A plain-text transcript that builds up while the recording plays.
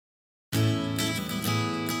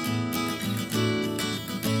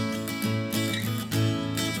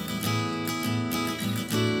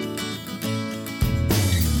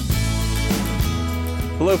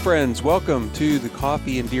Hello, friends. Welcome to the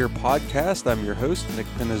Coffee and Deer podcast. I'm your host, Nick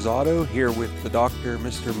Pinizzato, here with the doctor,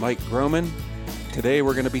 Mr. Mike Groman. Today,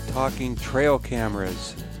 we're going to be talking trail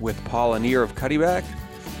cameras with Paul Anier of Cuddeback.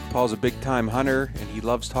 Paul's a big-time hunter, and he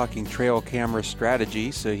loves talking trail camera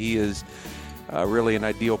strategy, so he is really an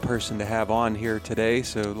ideal person to have on here today,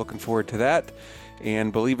 so looking forward to that.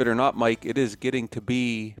 And believe it or not, Mike, it is getting to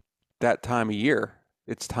be that time of year.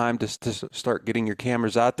 It's time to start getting your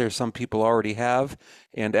cameras out there. Some people already have,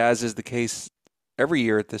 and as is the case every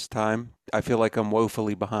year at this time, I feel like I'm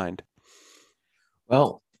woefully behind.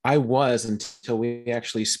 Well, I was until we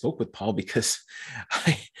actually spoke with Paul because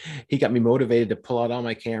he got me motivated to pull out all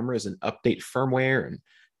my cameras and update firmware and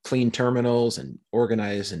clean terminals and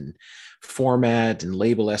organize and format and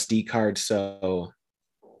label SD cards. So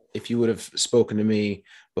if you would have spoken to me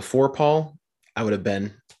before Paul, I would have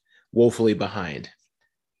been woefully behind.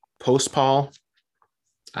 Post Paul,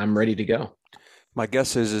 I'm ready to go. My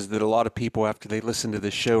guess is that a lot of people after they listen to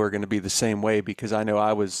this show are going to be the same way, because I know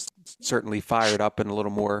I was certainly fired up and a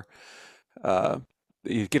little more uh,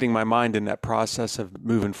 getting my mind in that process of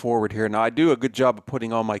moving forward here. Now, I do a good job of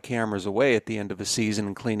putting all my cameras away at the end of a season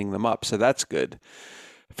and cleaning them up, so that's good.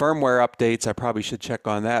 Firmware updates, I probably should check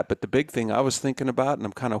on that. But the big thing I was thinking about, and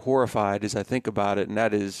I'm kind of horrified as I think about it, and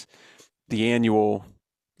that is the annual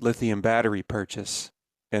lithium battery purchase.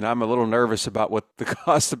 And I'm a little nervous about what the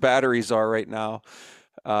cost of batteries are right now.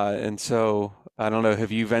 And so I don't know,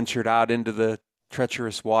 have you ventured out into the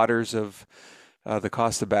treacherous waters of the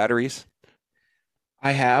cost of batteries?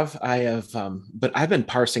 But I've been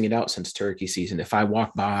parsing it out since turkey season. If I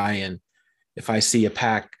walk by and if I see a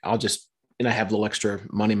pack, and I have a little extra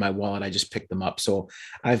money in my wallet, I just pick them up. So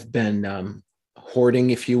I've been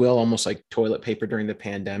hoarding, if you will, almost like toilet paper during the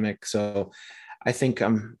pandemic. So I think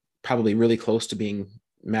I'm probably really close to being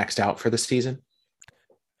maxed out for the season.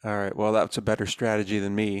 All right. Well, that's a better strategy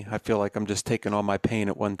than me. I feel like I'm just taking all my pain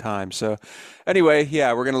at one time. So anyway,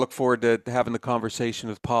 yeah, we're going to look forward to having the conversation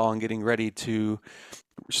with Paul and getting ready to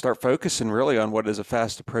start focusing really on what is a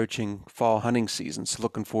fast approaching fall hunting season. So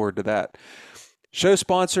looking forward to that. Show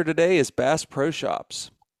sponsor today is Bass Pro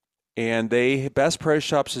Shops. And Bass Pro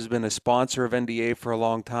Shops has been a sponsor of NDA for a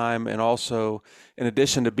long time, and also, in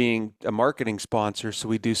addition to being a marketing sponsor, so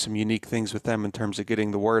we do some unique things with them in terms of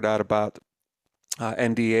getting the word out about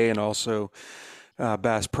NDA and also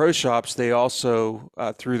Bass Pro Shops. They also,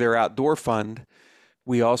 through their outdoor fund,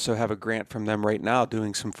 we also have a grant from them right now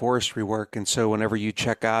doing some forestry work. And so whenever you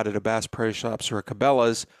check out at a Bass Pro Shops or a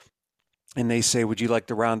Cabela's and they say, would you like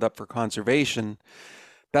to round up for conservation?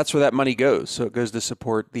 That's where that money goes. So it goes to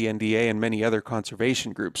support the NDA and many other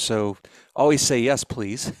conservation groups. So always say yes,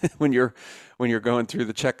 please, when you're going through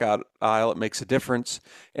the checkout aisle. It makes a difference.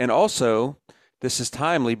 And also, this is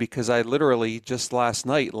timely because I literally just last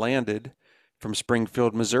night landed from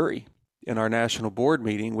Springfield, Missouri, in our national board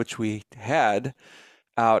meeting, which we had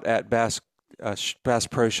out at Bass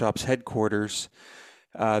Pro Shops headquarters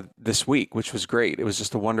this week, which was great. It was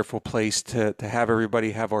just a wonderful place to have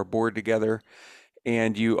everybody have our board together.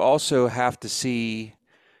 And you also have to see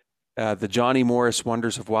the Johnny Morris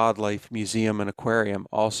Wonders of Wildlife Museum and Aquarium,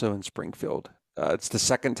 also in Springfield. It's the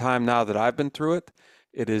second time now that I've been through it.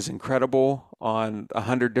 It is incredible on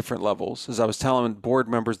 100 different levels. As I was telling board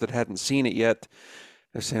members that hadn't seen it yet,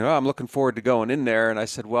 they're saying, "Oh, I'm looking forward to going in there." And I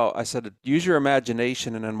said, "Well, use your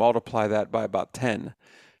imagination and then multiply that by about 10,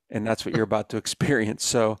 and that's what you're about to experience."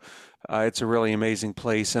 So it's a really amazing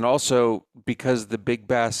place. And also, because the Big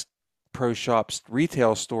Bass Pro Shops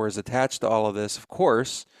retail store is attached to all of this, of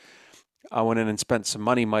course, I went in and spent some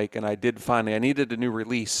money, Mike, and I needed a new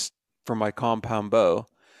release for my compound bow.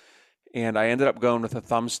 And I ended up going with a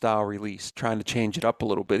thumb style release, trying to change it up a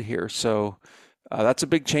little bit here. So that's a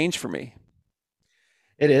big change for me.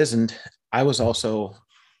 It is. And I was also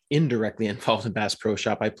indirectly involved in Bass Pro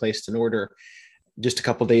Shop. I placed an order just a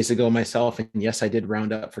couple days ago myself. And yes, I did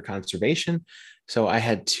round up for conservation. So I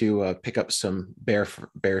had to pick up some bear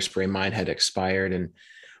spray. Mine had expired. And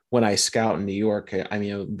when I scout in New York, I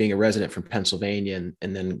mean, being a resident from Pennsylvania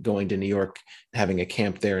and then going to New York, having a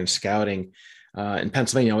camp there and scouting, in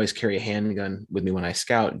Pennsylvania, I always carry a handgun with me when I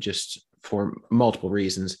scout just for multiple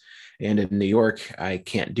reasons. And in New York, I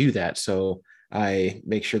can't do that. So I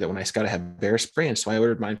make sure that when I scout, I have bear spray. And so I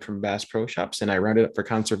ordered mine from Bass Pro Shops and I rounded up for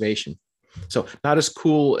conservation. So not as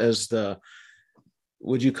cool as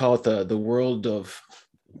would you call it the world of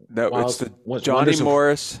No, it's the Johnny wonders of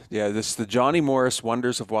Morris. Yeah, this is the Johnny Morris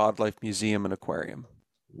Wonders of Wildlife Museum and Aquarium.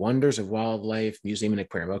 Wonders of Wildlife Museum and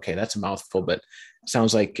Aquarium. Okay, that's a mouthful, but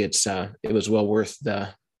sounds like it was well worth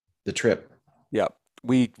the trip. Yep.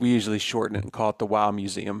 we usually shorten it and call it the Wow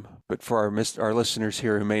Museum. But for our listeners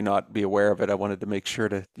here who may not be aware of it, I wanted to make sure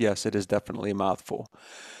to, yes, it is definitely a mouthful.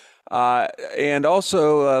 And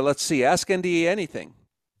also, let's see, Ask NDA Anything.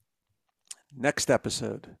 Next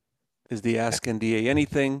episode is the Ask NDA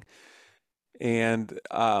Anything. And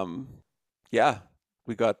yeah,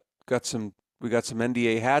 we got some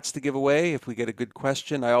NDA hats to give away if we get a good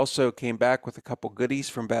question. I also came back with a couple goodies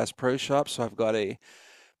from Bass Pro Shops. So I've got a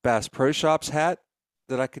Bass Pro Shops hat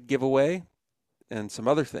that I could give away and some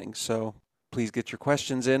other things. So please get your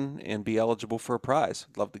questions in and be eligible for a prize.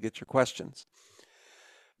 I'd love to get your questions.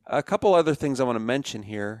 A couple other things I want to mention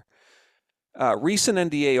here. Recent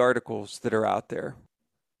NDA articles that are out there.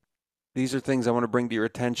 These are things I want to bring to your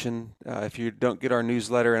attention. If you don't get our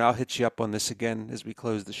newsletter, and I'll hit you up on this again as we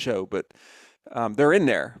close the show, but they're in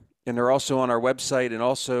there. And they're also on our website, and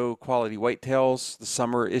also Quality Whitetails. The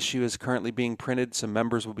summer issue is currently being printed. Some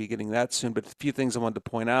members will be getting that soon. But a few things I wanted to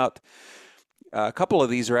point out. A couple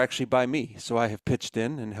of these are actually by me. So I have pitched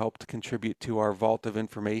in and helped contribute to our vault of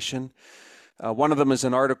information. One of them is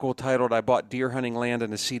an article titled, "I Bought Deer Hunting Land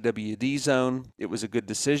in a CWD Zone. It Was a Good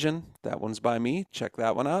Decision." That one's by me. Check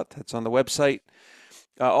that one out. That's on the website.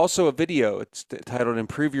 Also a video. It's titled,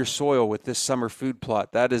 "Improve Your Soil with This Summer Food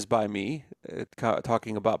Plot." That is by me,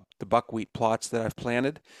 talking about the buckwheat plots that I've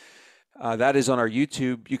planted. That is on our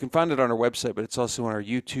YouTube. You can find it on our website, but it's also on our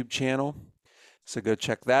YouTube channel. So go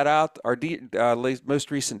check that out. Our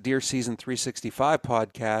most recent Deer Season 365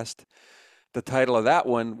 podcast, the title of that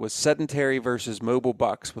one was "Sedentary versus Mobile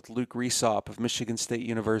Bucks" with Luke Resop of Michigan State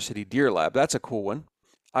University Deer Lab. That's a cool one.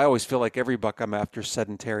 I always feel like every buck I'm after is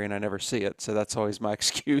sedentary and I never see it, so that's always my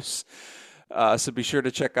excuse. So be sure to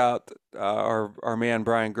check out our man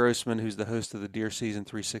Brian Grossman, who's the host of the Deer Season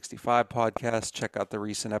 365 podcast. Check out the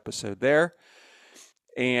recent episode there.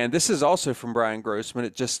 And this is also from Brian Grossman.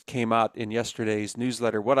 It just came out in yesterday's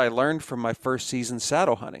newsletter, "What I Learned from My First Season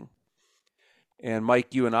Saddle Hunting." And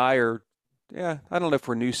Mike, you and I are, I don't know if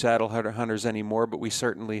we're new saddle hunters anymore, but we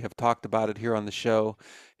certainly have talked about it here on the show.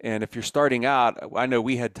 And if you're starting out, I know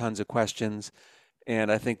we had tons of questions,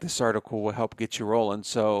 and I think this article will help get you rolling.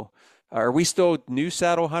 So are we still new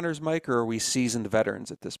saddle hunters, Mike, or are we seasoned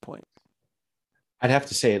veterans at this point? I'd have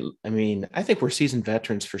to say, I think we're seasoned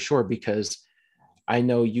veterans for sure, because I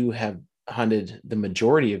know you have hunted the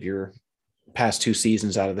majority of your past 2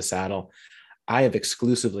 seasons out of the saddle. I have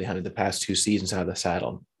exclusively hunted the past 2 seasons out of the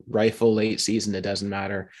saddle. Rifle, late season, it doesn't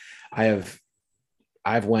matter.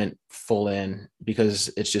 I've went full in because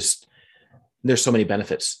it's just, there's so many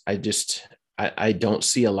benefits. I don't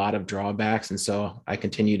see a lot of drawbacks. And so I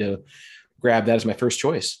continue to grab that as my first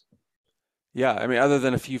choice. Yeah, I mean, other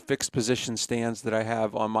than a few fixed position stands that I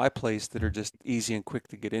have on my place that are just easy and quick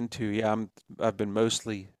to get into, yeah, I've been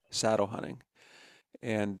mostly saddle hunting.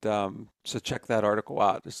 And so check that article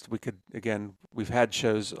out. We've had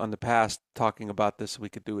shows on the past talking about this, so we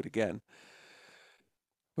could do it again.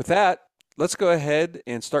 With that, let's go ahead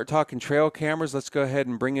and start talking trail cameras. Let's go ahead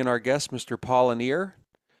and bring in our guest, Mr. Paul Lanier,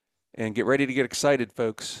 and get ready to get excited,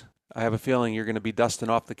 folks. I have a feeling you're going to be dusting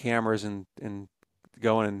off the cameras and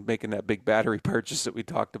going and making that big battery purchase that we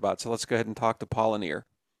talked about. So let's go ahead and talk to Paul Lanier.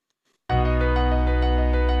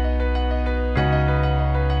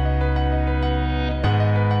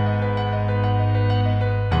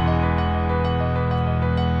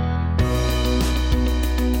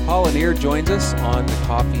 Paul Lanier joins us on the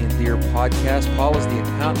Coffee and Deer podcast. Paul is the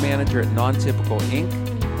account manager at Non-Typical Inc.,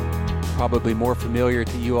 probably more familiar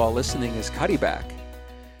to you all listening as Cuddyback.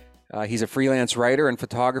 He's a freelance writer and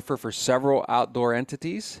photographer for several outdoor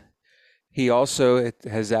entities. He also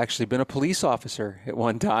has actually been a police officer at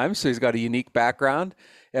one time, so he's got a unique background.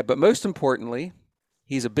 But most importantly,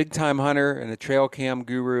 he's a big-time hunter and a trail cam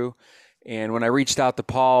guru. And when I reached out to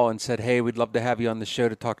Paul and said, "Hey, we'd love to have you on the show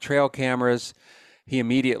to talk trail cameras," he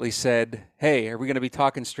immediately said, "Hey, are we going to be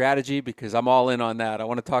talking strategy? Because I'm all in on that. I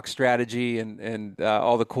want to talk strategy and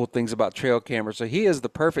all the cool things about trail cameras." So he is the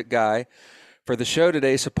perfect guy for the show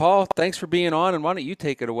today. So Paul, thanks for being on, and why don't you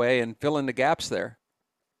take it away and fill in the gaps there?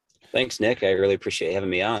 Thanks, Nick. I really appreciate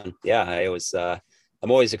having me on. Yeah,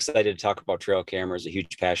 I'm always excited to talk about trail cameras, a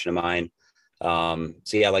huge passion of mine.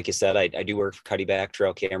 So yeah, like you said, I do work for Cuddyback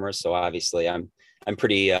Trail Cameras. So obviously I'm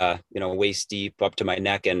pretty, waist deep up to my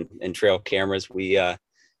neck in trail cameras. We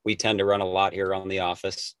tend to run a lot here around the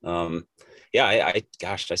office. I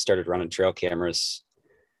started running trail cameras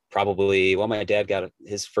probably, my dad got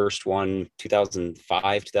his first one,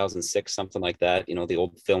 2005, 2006, something like that. The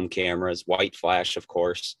old film cameras, white flash, of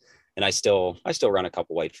course. And I still run a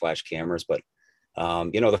couple white flash cameras, but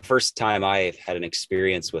the first time I had an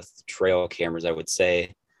experience with trail cameras, I would say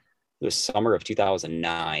it was summer of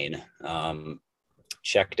 2009.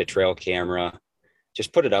 checked a trail camera,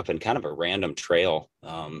 just put it up in kind of a random trail,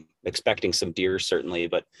 expecting some deer certainly,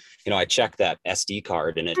 but I checked that SD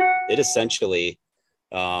card, and it essentially,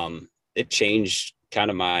 it changed kind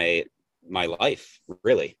of my life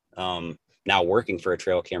really. Now working for a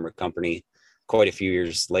trail camera company quite a few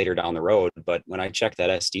years later down the road, but when I checked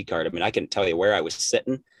that SD card, I mean, I can tell you where I was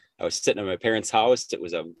sitting. I was sitting at my parents' house. It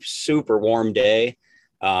was a super warm day.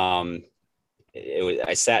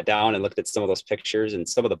 I sat down and looked at some of those pictures, and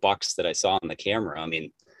some of the bucks that I saw on the camera. I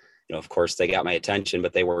mean, of course they got my attention,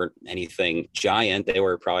 but they weren't anything giant. They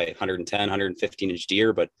were probably 110, 115 inch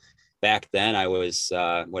deer. But back then I was,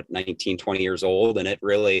 19, 20 years old. And it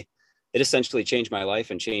essentially changed my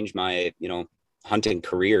life and changed my, hunting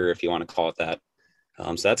career, if you want to call it that.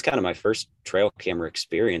 So that's kind of my first trail camera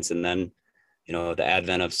experience. And then, the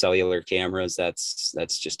advent of cellular cameras, that's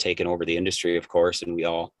just taken over the industry, of course. And we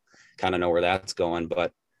all kind of know where that's going.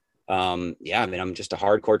 But yeah, I mean, I'm just a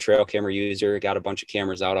hardcore trail camera user. Got a bunch of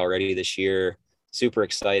cameras out already this year. Super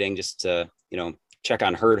exciting just to, check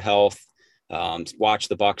on herd health, watch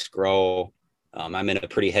the bucks grow. I'm in a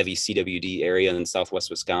pretty heavy CWD area in Southwest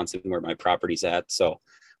Wisconsin where my property's at. So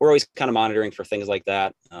we're always kind of monitoring for things like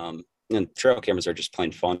that. And trail cameras are just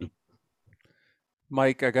plain fun.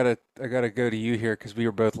 Mike, I gotta go to you here because we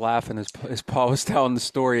were both laughing as Paul was telling the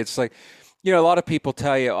story. It's like, a lot of people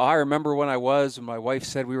tell you, oh, I remember when my wife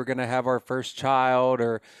said we were going to have our first child,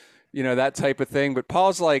 or, that type of thing. But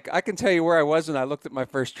Paul's like, I can tell you where I was when I looked at my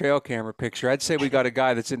first trail camera picture. I'd say we got a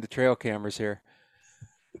guy that's into trail cameras here.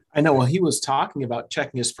 I know. Well, he was talking about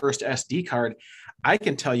checking his first SD card. I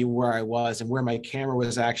can tell you where I was and where my camera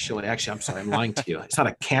was actually, I'm sorry, I'm lying to you. It's not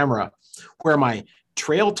a camera. Where my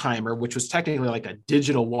trail timer, which was technically like a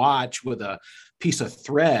digital watch with a piece of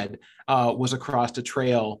thread, was across the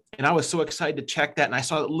trail. And I was so excited to check that. And I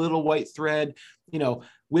saw that little white thread,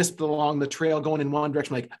 wisped along the trail going in one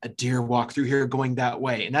direction, like a deer walk through here going that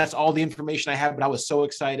way. And that's all the information I had, but I was so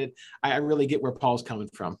excited. I really get where Paul's coming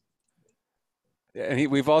from.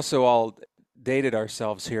 And we've also all dated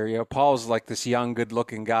ourselves here. Paul's like this young,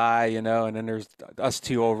 good-looking guy, and then there's us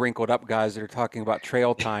two old wrinkled-up guys that are talking about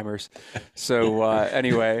trail timers. So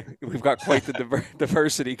anyway, we've got quite the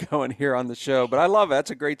diversity going here on the show. But I love it.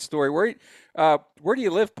 That's a great story. Where do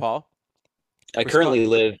you live, Paul? I currently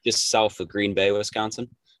live just south of Green Bay, Wisconsin.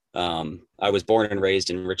 I was born and raised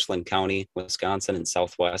in Richland County, Wisconsin, in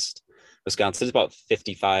Southwest Wisconsin. It's about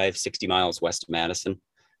 55, 60 miles west of Madison.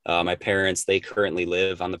 My parents, they currently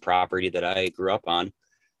live on the property that I grew up on.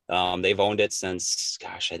 They've owned it since,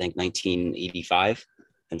 I think 1985.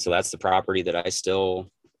 And so that's the property that I still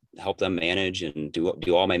help them manage and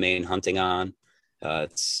do all my main hunting on.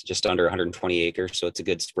 It's just under 120 acres. So it's a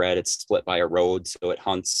good spread. It's split by a road, so it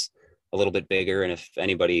hunts a little bit bigger. And if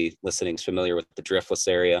anybody listening is familiar with the Driftless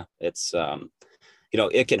area, it's,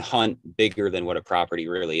 it can hunt bigger than what a property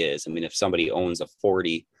really is. I mean, if somebody owns a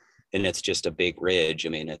 40 and it's just a big ridge, I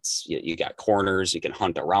mean, you got corners, you can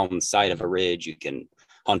hunt around the side of a ridge, you can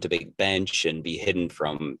hunt a big bench and be hidden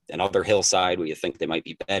from another hillside where you think they might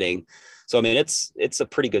be bedding. So, I mean, it's a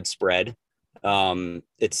pretty good spread. There's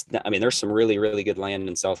some really, really good land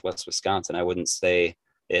in Southwest Wisconsin. I wouldn't say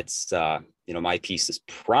it's, my piece is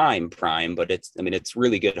prime, but it's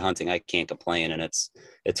really good hunting. I can't complain. And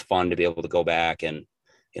it's fun to be able to go back and,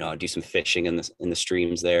 do some fishing in the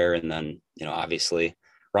streams there. And then, obviously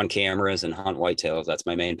run cameras and hunt whitetails. That's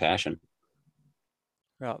my main passion.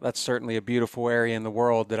 Well, that's certainly a beautiful area in the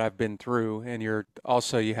world that I've been through. And you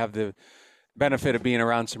have the benefit of being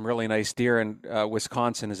around some really nice deer, and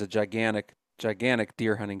Wisconsin is a gigantic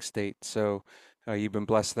deer hunting state. So you've been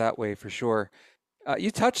blessed that way for sure. You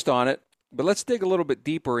touched on it, but let's dig a little bit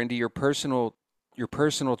deeper into your personal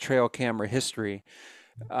trail camera history.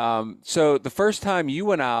 So the first time you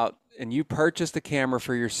went out and you purchased a camera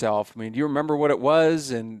for yourself, I mean, do you remember what it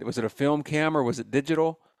was? And was it a film camera? Was it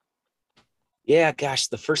digital? Yeah, gosh,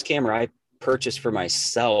 the first camera I purchased for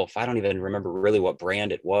myself, I don't even remember really what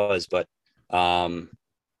brand it was, but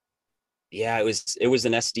yeah, it was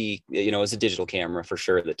an SD, it was a digital camera for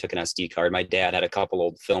sure that took an SD card. My dad had a couple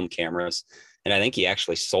old film cameras, and I think he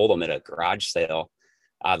actually sold them at a garage sale,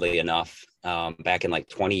 oddly enough, back in like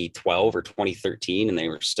 2012 or 2013, and they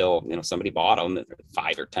were still, somebody bought them at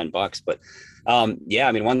 $5 or $10. But yeah,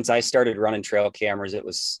 I mean, once I started running trail cameras, it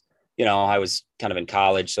was, I was kind of in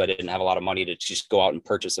college, so I didn't have a lot of money to just go out and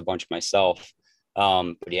purchase a bunch myself.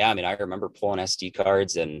 But yeah, I mean, I remember pulling SD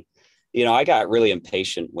cards, and, I got really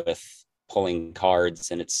impatient with pulling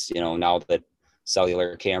cards, and it's, now that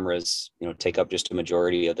cellular cameras, take up just a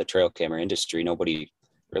majority of the trail camera industry, nobody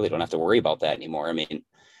really don't have to worry about that anymore. I mean,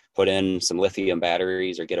 put in some lithium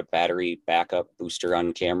batteries or get a battery backup booster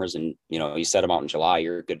on cameras. And, you set them out in July,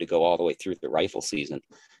 you're good to go all the way through the rifle season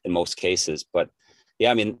in most cases. But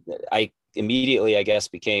yeah, I mean, I immediately, I guess,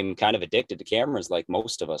 became kind of addicted to cameras like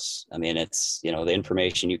most of us. I mean, it's, the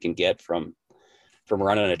information you can get from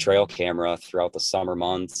running a trail camera throughout the summer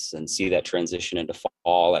months and see that transition into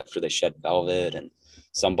fall after they shed velvet, and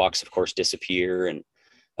some bucks of course disappear. And,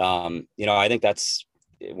 I think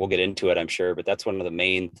we'll get into it, I'm sure, but that's one of the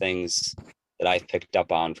main things that I've picked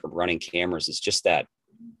up on from running cameras is just that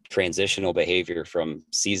transitional behavior from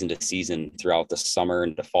season to season throughout the summer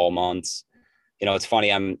into fall months. It's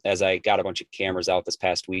funny, as I got a bunch of cameras out this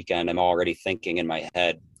past weekend, I'm already thinking in my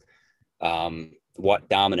head, what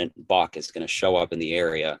dominant buck is going to show up in the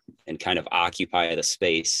area and kind of occupy the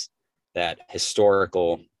space that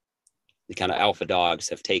the kind of alpha dogs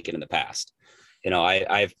have taken in the past.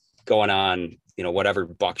 I've going on, whatever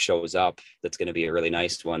buck shows up, that's going to be a really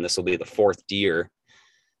nice one. This will be the fourth deer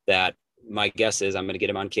that my guess is I'm going to get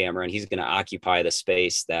him on camera, and he's going to occupy the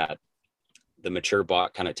space that the mature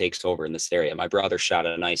buck kind of takes over in this area. My brother shot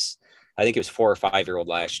a nice, I think it was 4 or 5 year old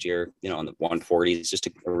last year, in the 140s, just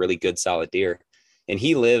a really good solid deer. And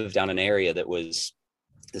he lived on an area that was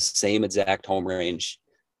the same exact home range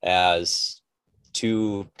as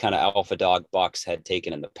 2 kind of alpha dog bucks had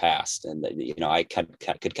taken in the past. And, I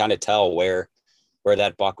could kind of tell where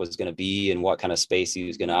that buck was going to be and what kind of space he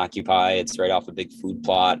was going to occupy. It's right off a big food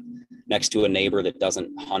plot next to a neighbor that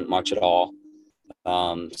doesn't hunt much at all.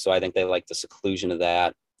 So I think they like the seclusion of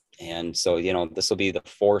that. And so, this will be the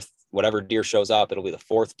fourth, whatever deer shows up, it'll be the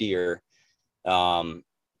fourth deer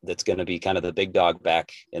that's going to be kind of the big dog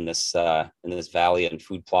back in this valley and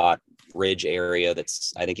food plot ridge area.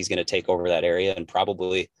 I think he's going to take over that area and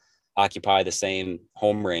probably occupy the same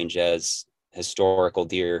home range as historical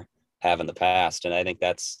deer have in the past. And I think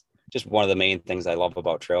that's just one of the main things I love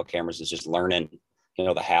about trail cameras is just learning,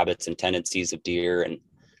 the habits and tendencies of deer. And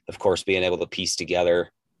of course, being able to piece together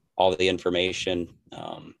all the information.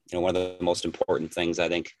 One of the most important things, I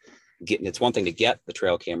think, it's one thing to get the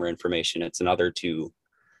trail camera information. It's another to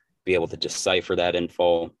be able to decipher that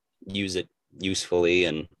info, use it usefully,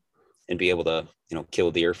 and be able to,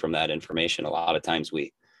 kill deer from that information. A lot of times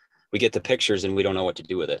we get the pictures and we don't know what to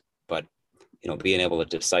do with it, but, being able to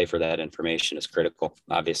decipher that information is critical,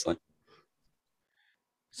 obviously.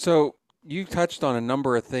 So you touched on a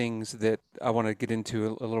number of things that I want to get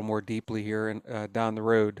into a little more deeply here and down the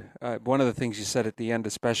road. One of the things you said at the end,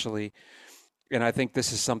 especially, and I think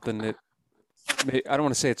this is something that I don't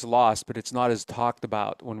want to say it's lost, but it's not as talked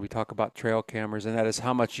about when we talk about trail cameras, and that is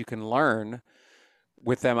how much you can learn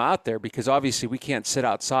with them out there, because obviously we can't sit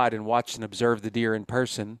outside and watch and observe the deer in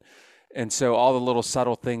person. And so all the little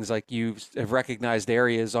subtle things, like you have recognized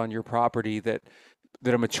areas on your property that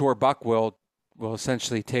a mature buck will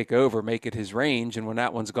essentially take over, make it his range. And when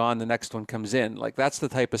that one's gone, the next one comes in. Like, that's the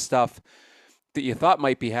type of stuff that you thought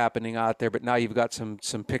might be happening out there, but now you've got some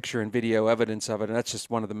picture and video evidence of it. And that's just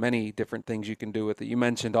one of the many different things you can do with it. You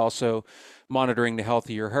mentioned also monitoring the health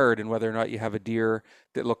of your herd and whether or not you have a deer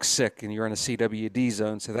that looks sick and you're in a CWD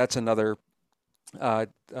zone. So that's another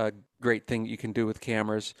great thing you can do with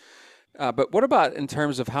cameras. But what about in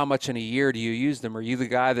terms of how much in a year do you use them? Are you the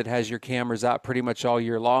guy that has your cameras out pretty much all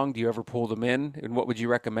year long? Do you ever pull them in? And what would you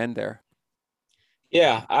recommend there?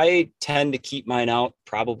 Yeah, I tend to keep mine out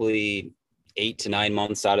probably 8 to 9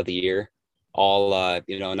 months out of the year. All,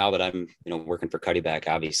 now that I'm, working for Cuddyback,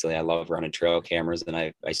 obviously I love running trail cameras, and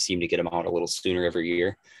I seem to get them out a little sooner every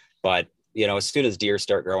year. But, as soon as deer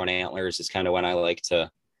start growing antlers is kind of when I like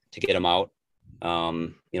to get them out.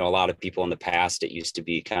 A lot of people in the past, it used to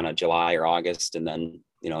be kind of July or August, and then,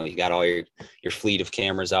 you got all your fleet of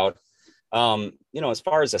cameras out. As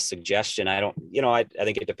far as a suggestion, I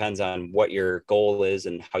think it depends on what your goal is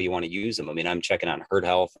and how you want to use them. I mean, I'm checking on herd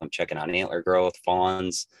health, I'm checking on antler growth,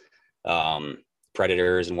 fawns,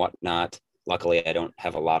 predators and whatnot. Luckily, I don't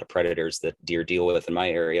have a lot of predators that deer deal with in my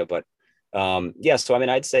area, but so I mean,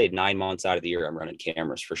 I'd say 9 months out of the year, I'm running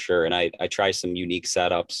cameras for sure. And I try some unique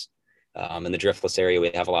setups. In the driftless area,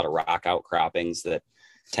 we have a lot of rock outcroppings that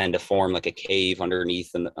tend to form like a cave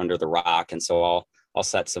underneath and under the rock. And so I'll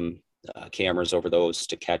set some cameras over those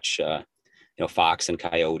to catch, fox and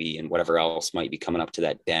coyote and whatever else might be coming up to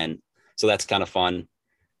that den. So that's kind of fun.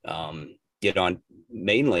 And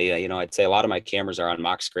mainly, I'd say a lot of my cameras are on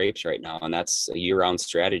mock scrapes right now, and that's a year-round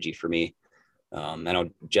strategy for me. I know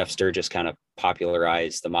Jeff Sturgis kind of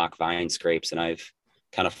popularized the mock vine scrapes, and I've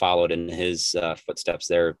kind of followed in his footsteps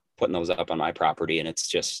there, putting those up on my property. And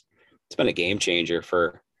it's been a game changer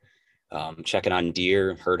for checking on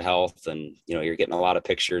deer, herd health. And, you're getting a lot of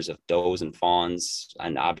pictures of does and fawns,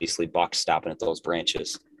 and obviously bucks stopping at those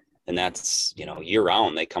branches. And that's, year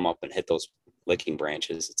round, they come up and hit those licking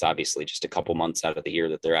branches. It's obviously just a couple months out of the year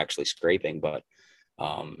that they're actually scraping, but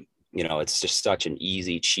it's just such an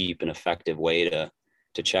easy, cheap, and effective way to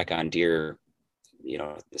check on deer,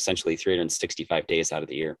 essentially 365 days out of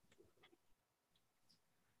the year.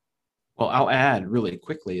 Well, I'll add really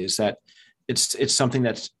quickly is that it's something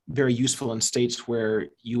that's very useful in states where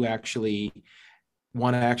you actually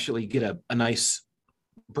want to actually get a nice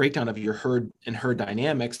breakdown of your herd and herd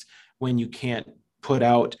dynamics when you can't put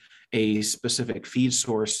out a specific feed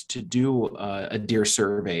source to do a deer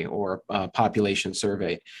survey or a population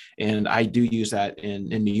survey. And I do use that in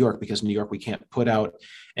New York, because in New York, we can't put out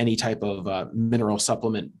any type of mineral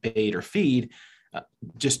supplement, bait, or feed,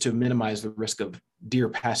 just to minimize the risk of deer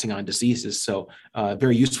passing on diseases. So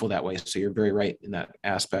very useful that way. So you're very right in that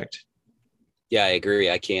aspect. Yeah, I agree.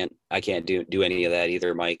 I can't do any of that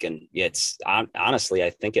either, Mike. And it's honestly,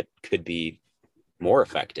 I think it could be more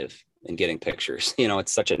effective in getting pictures.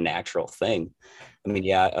 It's such a natural thing. I mean,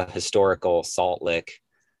 yeah, a historical salt lick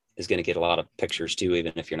is going to get a lot of pictures too,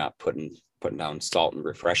 even if you're not putting down salt and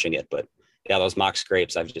refreshing it. But yeah, those mock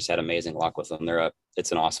scrapes, I've just had amazing luck with them.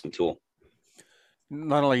 It's an awesome tool.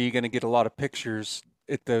 Not only are you going to get a lot of pictures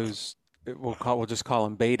at those, we'll just call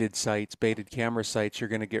them baited sites, baited camera sites. You're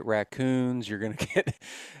going to get raccoons. You're going to get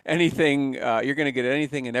anything. You're going to get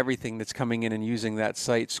anything and everything that's coming in and using that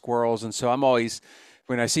site, squirrels. And so I'm always,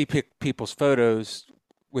 when I see people's photos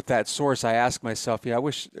with that source, I ask myself,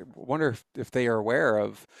 wonder if they are aware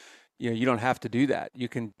of, you don't have to do that. You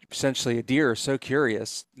can essentially, a deer is so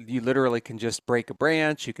curious, you literally can just break a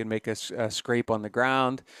branch, you can make a scrape on the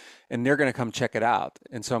ground, and they're going to come check it out.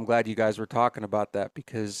 And so I'm glad you guys were talking about that,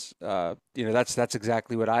 because that's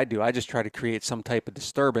exactly what I do. I just try to create some type of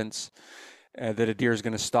disturbance that a deer is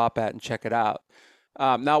going to stop at and check it out.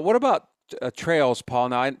 Now, what about trails, Paul?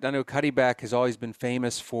 Now, I know Cuddyback has always been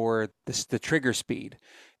famous for the trigger speed,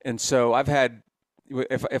 and so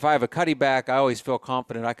if I have a Cuddyback, I always feel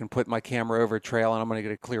confident I can put my camera over a trail and I'm going to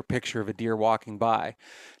get a clear picture of a deer walking by.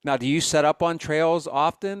 Now, do you set up on trails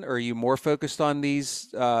often, or are you more focused on these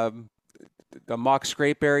the mock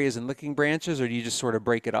scrape areas and licking branches, or do you just sort of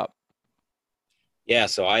break it up? Yeah,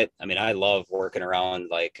 so I love working around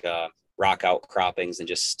like rock outcroppings and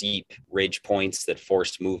just steep ridge points that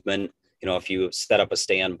forced movement. If you set up a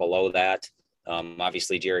stand below that,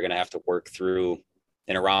 obviously deer are going to have to work through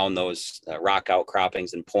and around those rock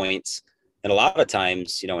outcroppings and points. And a lot of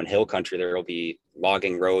times, in hill country, there will be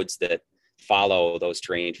logging roads that follow those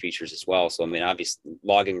terrain features as well. So, obviously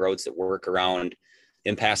logging roads that work around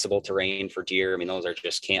impassable terrain for deer. Those are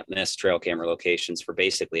just can't miss trail camera locations for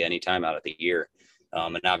basically any time out of the year.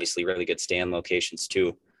 And obviously really good stand locations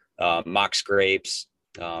too. Mock scrapes,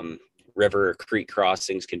 river or creek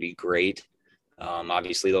crossings can be great.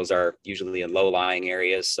 Obviously those are usually in low lying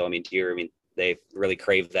areas. So, deer, they really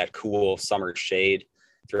crave that cool summer shade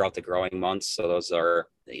throughout the growing months. So those are,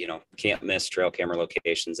 can't miss trail camera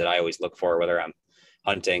locations that I always look for, whether I'm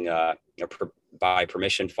hunting by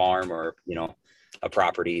permission farm or, a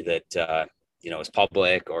property that, is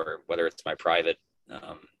public, or whether it's my private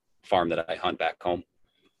farm that I hunt back home.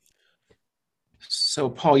 So,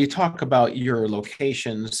 Paul, you talk about your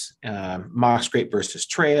locations, mock scrape versus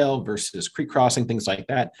trail versus creek crossing, things like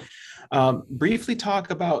that. Briefly talk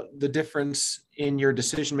about the difference in your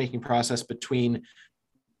decision-making process between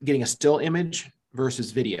getting a still image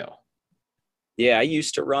versus video. Yeah, I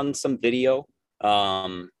used to run some video.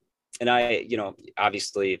 And I,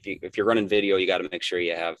 obviously if you're running video, you got to make sure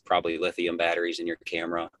you have probably lithium batteries in your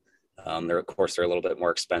camera. They're a little bit more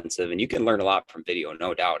expensive, and you can learn a lot from video,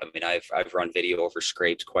 no doubt. I've run video over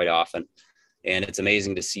scrapes quite often, and it's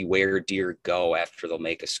amazing to see where deer go after they'll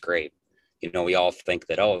make a scrape. We all think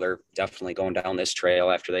that, they're definitely going down this trail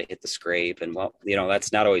after they hit the scrape. And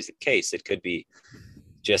that's not always the case. It could be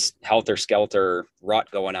just helter-skelter rut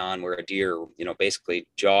going on where a deer, basically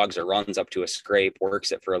jogs or runs up to a scrape,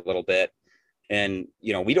 works it for a little bit. And,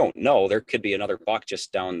 we don't know, there could be another buck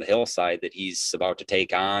just down the hillside that he's about to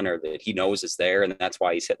take on, or that he knows is there. And that's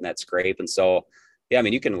why he's hitting that scrape. And so, yeah,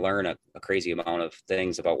 you can learn a crazy amount of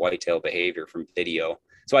things about whitetail behavior from video.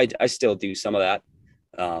 So I still do some of that.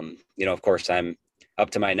 Of course I'm up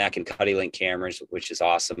to my neck in CuddyLink cameras, which is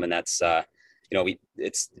awesome. And that's,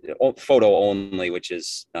 it's photo only, which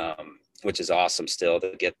is awesome still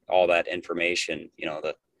to get all that information.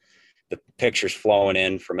 The pictures flowing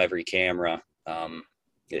in from every camera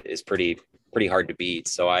is pretty hard to beat.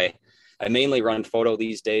 So I mainly run photo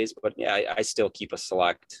these days, but yeah, I still keep a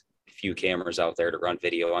select few cameras out there to run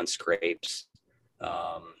video on scrapes,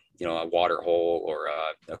 a water hole or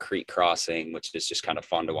a creek crossing, which is just kind of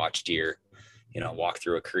fun to watch deer. walk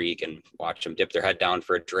through a creek and watch them dip their head down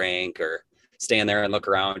for a drink or stand there and look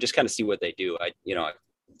around, just kind of see what they do.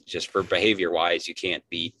 Just for behavior wise, you can't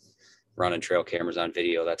beat running trail cameras on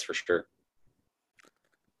video. That's for sure.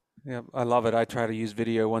 Yeah, I love it. I try to use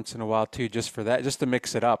video once in a while too, just for that, just to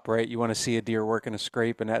mix it up, right? You want to see a deer working a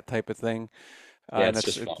scrape and that type of thing. Yeah, And it's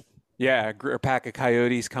just fun. yeah, a pack of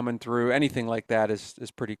coyotes coming through, anything like that is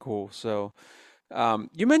pretty cool. So,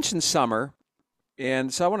 you mentioned summer,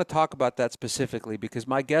 and so I want to talk about that specifically because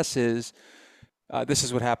my guess is this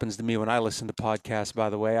is what happens to me when I listen to podcasts, by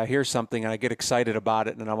the way. I hear something and I get excited about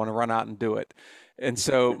it and I want to run out and do it. And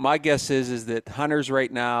so my guess is that hunters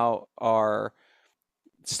right now are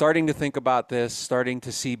starting to think about this, starting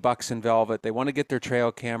to see bucks in velvet. They want to get their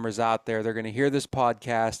trail cameras out there. They're going to hear this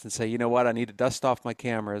podcast and say, you know what, I need to dust off my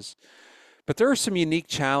cameras. But there are some unique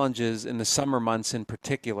challenges in the summer months in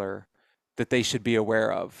particular that they should be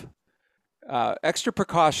aware of. Extra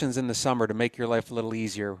precautions in the summer to make your life a little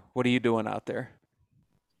easier. What are you doing out there?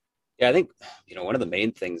 Yeah, I think, one of the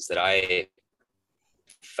main things that I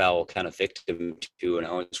fell kind of victim to when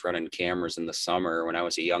I was running cameras in the summer when I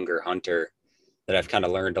was a younger hunter that I've kind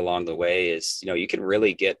of learned along the way is, you can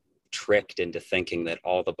really get tricked into thinking that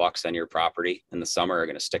all the bucks on your property in the summer are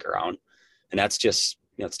going to stick around. And that's just,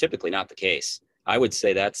 it's typically not the case. I would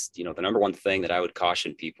say that's, the number one thing that I would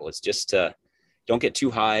caution people is just to don't get too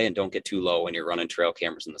high and don't get too low when you're running trail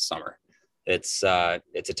cameras in the summer. It's a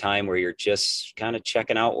time where you're just kind of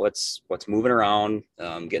checking out what's moving around,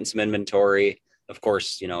 getting some inventory. Of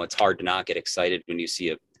course, it's hard to not get excited when you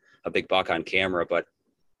see a big buck on camera, but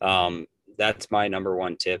that's my number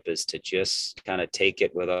one tip is to just kind of take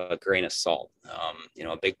it with a grain of salt.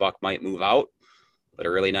 A big buck might move out, but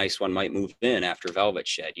a really nice one might move in after velvet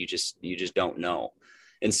shed. You just don't know.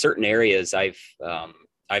 In certain areas, I've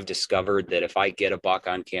discovered that if I get a buck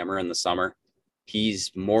on camera in the summer,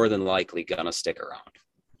 he's more than likely gonna stick around.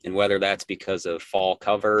 And whether that's because of fall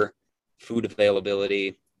cover, food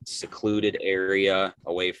availability, secluded area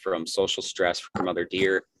away from social stress from other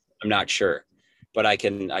deer, I'm not sure. But I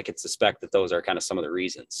can suspect that those are kind of some of the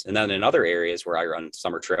reasons. And then in other areas where I run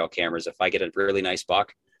summer trail cameras, if I get a really nice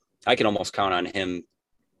buck, I can almost count on him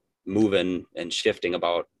moving and shifting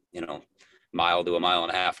about, mile to a mile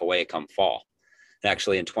and a half away come fall. And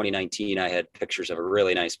actually in 2019, I had pictures of a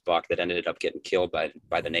really nice buck that ended up getting killed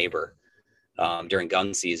by the neighbor during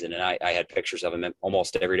gun season. And I had pictures of him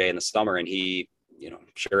almost every day in the summer. And he,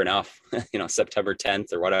 sure enough, September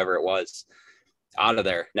 10th or whatever it was, out of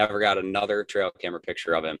there, never got another trail camera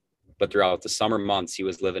picture of him. But throughout the summer months, he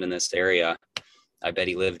was living in this area. I bet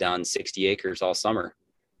he lived on 60 acres all summer.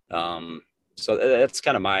 So that's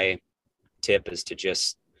kind of my tip is to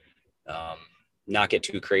just not get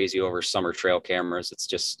too crazy over summer trail cameras. It's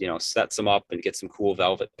just, set some up and get some cool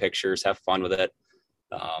velvet pictures, have fun with it.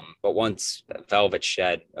 But once velvet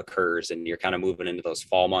shed occurs and you're kind of moving into those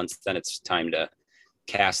fall months, then it's time to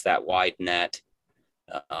cast that wide net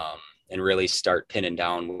and really start pinning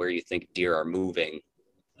down where you think deer are moving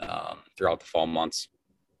throughout the fall months.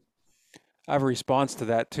 I have a response to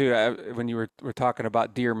that too. When you were talking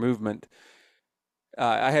about deer movement,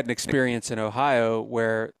 I had an experience in Ohio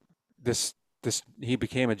where this he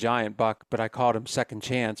became a giant buck, but I called him second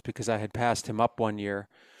chance because I had passed him up one year.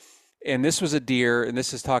 And this was a deer, and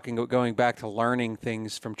this is going back to learning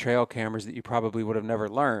things from trail cameras that you probably would have never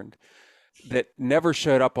learned, that never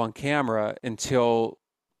showed up on camera until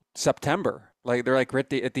September. Like they're like at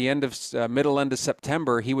the end of middle end of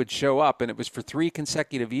September, he would show up, and it was for 3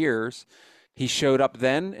 consecutive years. He showed up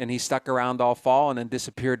then, and he stuck around all fall, and then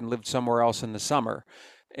disappeared and lived somewhere else in the summer.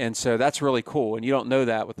 And so that's really cool. And you don't know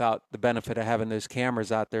that without the benefit of having those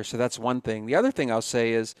cameras out there. So that's one thing. The other thing I'll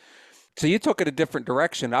say is, so you took it a different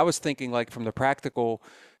direction. I was thinking like from the practical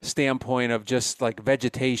standpoint of just like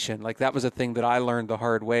vegetation. Like that was a thing that I learned the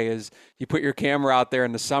hard way is you put your camera out there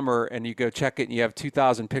in the summer and you go check it and you have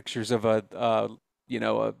 2,000 pictures of a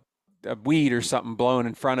weed or something blowing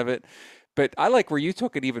in front of it. But I like where you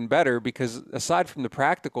took it even better because aside from the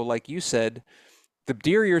practical, like you said, the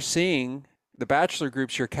deer you're seeing, the bachelor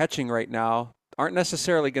groups you're catching right now aren't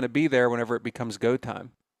necessarily going to be there whenever it becomes go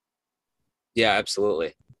time. Yeah,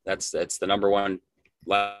 absolutely. That's the number one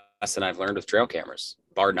lesson I've learned with trail cameras,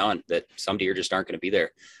 bar none, that some deer just aren't going to be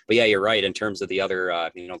there. But yeah, you're right. In terms of the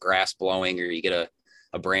other, grass blowing or you get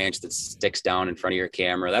a branch that sticks down in front of your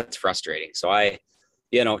camera, that's frustrating. So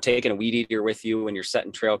taking a weed eater with you when you're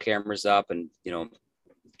setting trail cameras up and,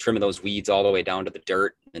 trimming those weeds all the way down to the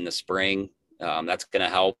dirt in the spring, that's going to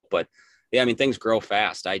help. But yeah, things grow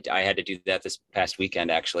fast. I had to do that this past weekend.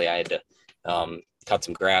 Actually, I had to cut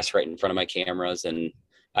some grass right in front of my cameras and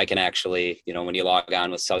I can actually, when you log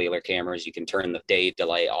on with cellular cameras, you can turn the day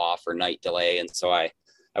delay off or night delay. And so I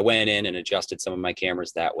went in and adjusted some of my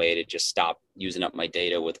cameras that way to just stop using up my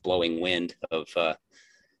data with blowing wind of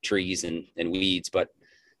trees and weeds. But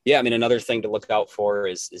yeah, I mean, another thing to look out for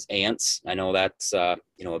is ants. I know that's a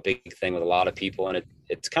big thing with a lot of people, and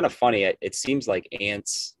it's kind of funny. It seems like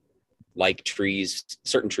ants like trees,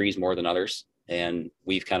 certain trees more than others, and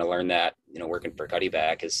we've kind of learned that working for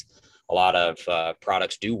Cuddyback is a lot of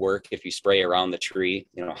products do work if you spray around the tree.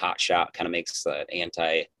 Hot Shot kind of makes an ant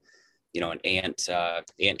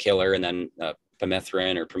killer, and then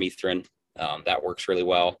permethrin or permethrin that works really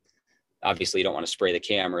well. Obviously, you don't want to spray the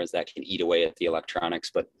cameras, that can eat away at the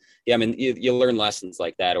electronics. But yeah, I mean, you learn lessons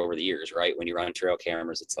like that over the years, right? When you run trail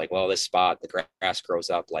cameras, it's like, well, this spot, the grass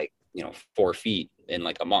grows up like 4 feet in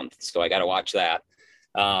like a month, so I got to watch that.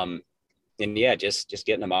 And yeah, just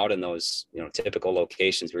getting them out in those typical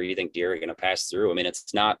locations where you think deer are going to pass through. I mean,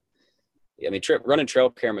 it's not. I mean, running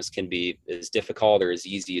trail cameras can be as difficult or as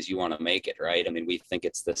easy as you want to make it, right? I mean, we think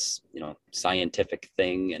it's this scientific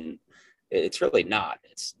thing, and it's really not.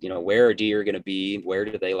 It's where are deer going to be? Where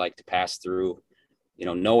do they like to pass through?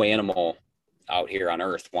 No animal out here on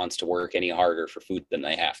earth wants to work any harder for food than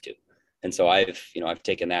they have to. And so I've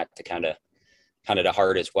taken that to kind of to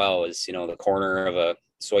heart as well. As the corner of a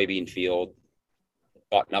soybean field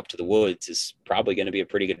button up to the woods is probably going to be a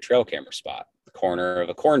pretty good trail camera spot. The corner of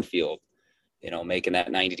a cornfield, making that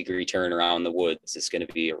 90-degree turn around the woods is going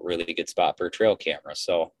to be a really good spot for a trail camera.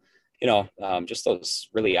 So just those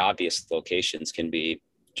really obvious locations can be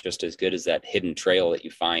just as good as that hidden trail that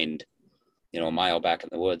you find a mile back in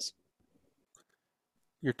the woods.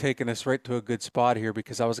 You're taking us right to a good spot here,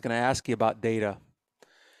 because I was going to ask you about data.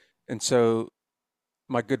 And so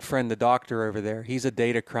my good friend, the doctor over there, he's a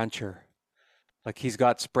data cruncher. Like, he's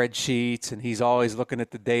got spreadsheets and he's always looking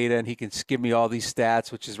at the data, and he can give me all these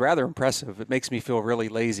stats, which is rather impressive. It makes me feel really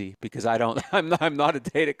lazy because I'm not a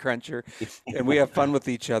data cruncher, and we have fun with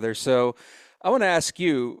each other. So I want to ask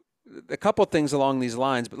you a couple of things along these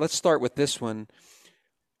lines, but let's start with this one.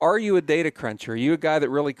 Are you a data cruncher? Are you a guy that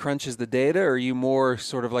really crunches the data, or are you more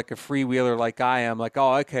sort of like a freewheeler like I am? Like,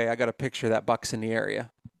 oh, okay, I got a picture that buck's in the area.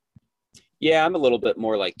 Yeah, I'm a little bit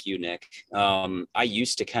more like you, Nick. I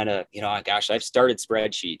used to kind of, I've started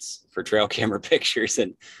spreadsheets for trail camera pictures,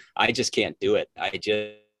 and I just can't do it. I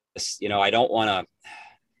just, I don't want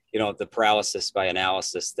to, the paralysis by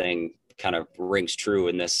analysis thing kind of rings true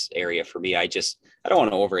in this area for me. I don't want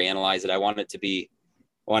to overanalyze it. I want it to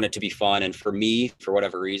be fun. And for me, for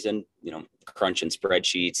whatever reason, crunching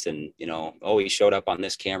spreadsheets and, oh, he showed up on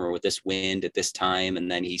this camera with this wind at this time, and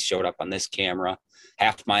then he showed up on this camera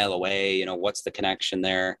half mile away, what's the connection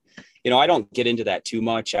there? I don't get into that too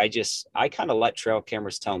much. I kind of let trail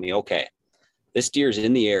cameras tell me, okay, this deer's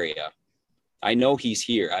in the area. I know he's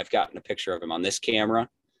here. I've gotten a picture of him on this camera,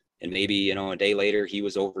 and maybe, a day later he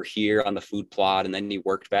was over here on the food plot, and then he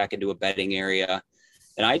worked back into a bedding area.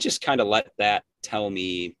 And I just kind of let that tell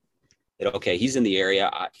me that, okay, he's in the area.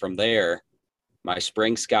 From there, my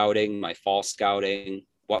spring scouting, my fall scouting,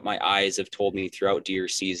 what my eyes have told me throughout deer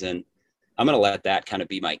season, I'm going to let that kind of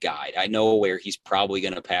be my guide. I know where he's probably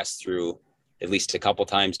going to pass through at least a couple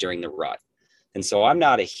times during the rut. And so I'm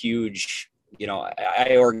not a huge,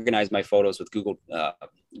 I organize my photos with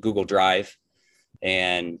Google Drive,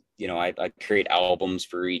 and, I create albums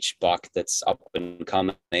for each buck that's up and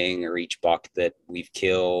coming, or each buck that we've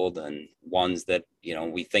killed, and ones that,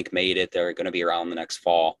 we think made it, they're going to be around the next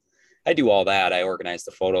fall. I do all that. I organize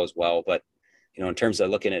the photos well, but, in terms of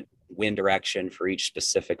looking at wind direction for each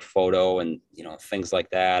specific photo and, things like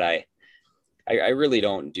that, I really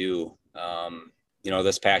don't do.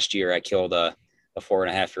 This past year I killed a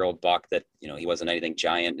 4.5-year-old buck that, he wasn't anything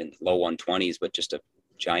giant in low 120s, but just a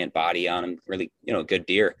giant body on him, really, good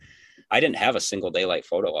deer. I didn't have a single daylight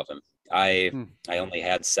photo of him. I only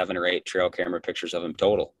had 7 or 8 trail camera pictures of him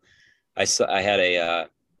total. I had a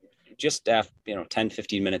just after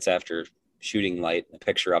 10-15 minutes after shooting light, a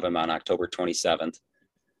picture of him on October 27th.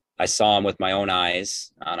 I saw him with my own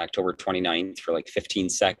eyes on October 29th for like 15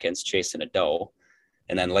 seconds chasing a doe.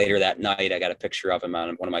 And then later that night, I got a picture of him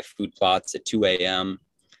on one of my food plots at 2 a.m.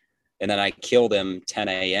 And then I killed him 10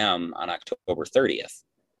 a.m. on October 30th.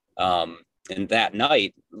 And that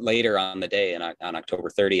night, later on the day, and on October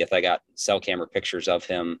 30th, I got cell camera pictures of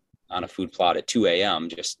him on a food plot at 2 a.m.,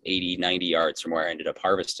 just 80, 90 yards from where I ended up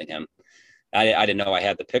harvesting him. I didn't know I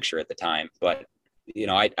had the picture at the time, but,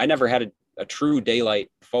 I never had a true daylight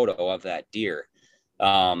photo of that deer.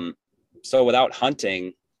 So without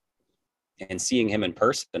hunting and seeing him in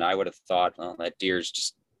person, I would have thought, well, that deer's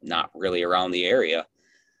just not really around the area.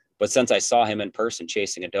 But since I saw him in person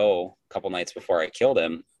chasing a doe a couple nights before I killed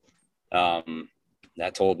him,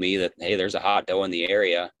 that told me that, hey, there's a hot doe in the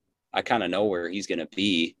area. I kind of know where he's going to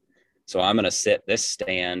be. So I'm going to sit this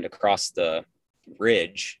stand across the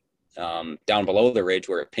ridge, down below the ridge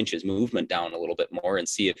where it pinches movement down a little bit more, and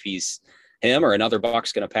see if he's him or another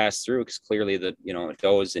buck's going to pass through, because clearly the,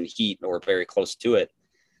 doe is in heat or very close to it.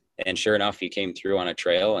 And sure enough, he came through on a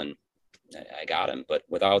trail and I got him. But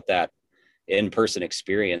without that in-person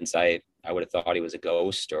experience, I would have thought he was a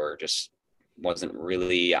ghost or just wasn't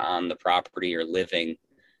really on the property or living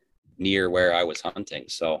near where I was hunting.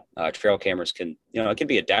 So trail cameras can, it can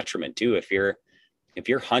be a detriment too. If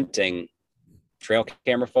you're hunting trail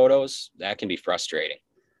camera photos, that can be frustrating.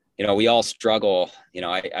 We all struggle.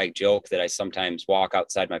 I joke that I sometimes walk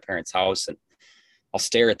outside my parents' house and I'll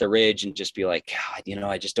stare at the ridge and just be like, God,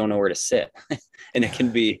 I just don't know where to sit. And it can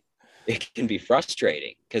be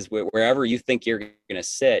frustrating, because wherever you think you're going to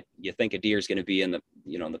sit, you think a deer is going to be in the,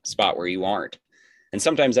 the spot where you aren't. And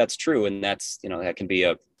sometimes that's true. And that's, that can be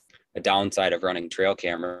a downside of running trail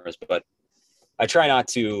cameras, but I try not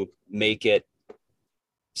to make it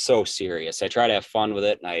so serious. I try to have fun with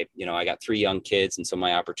it. And I got 3 young kids, and so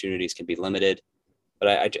my opportunities can be limited, but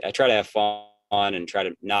I try to have fun and try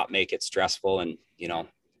to not make it stressful. And,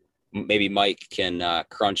 maybe Mike can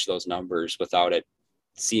crunch those numbers without it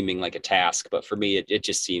seeming like a task. But for me, it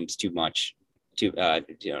just seems too much to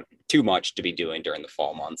be doing during the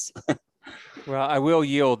fall months. Well, I will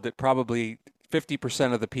yield that probably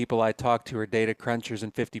 50% of the people I talk to are data crunchers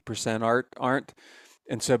and 50% aren't.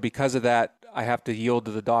 And so because of that, I have to yield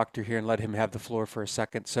to the doctor here and let him have the floor for a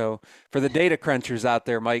second. So for the data crunchers out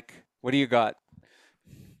there, Mike, what do you got?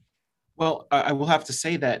 Well, I will have to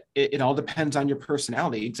say that it all depends on your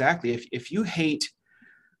personality. Exactly. If you hate,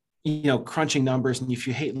 crunching numbers, and if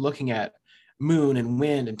you hate looking at moon and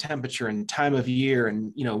wind and temperature and time of year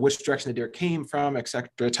and, which direction the deer came from, et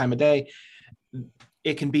cetera, time of day,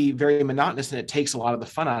 it can be very monotonous and it takes a lot of the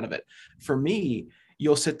fun out of it. For me,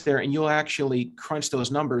 you'll sit there and you'll actually crunch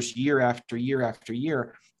those numbers year after year after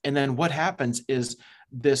year. And then what happens is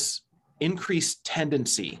this increased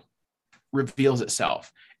tendency reveals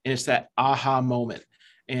itself. And it's that aha moment.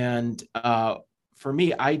 And for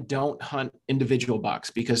me, I don't hunt individual bucks,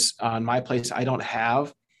 because on my place, I don't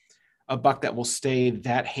have a buck that will stay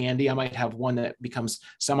that handy. I might have one that becomes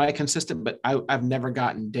semi-consistent, but I've never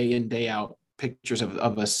gotten day in, day out pictures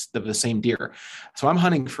of the same deer. So I'm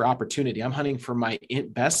hunting for opportunity. I'm hunting for my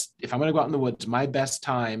best. If I'm going to go out in the woods, my best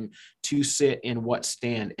time to sit in what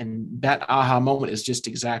stand. And that aha moment is just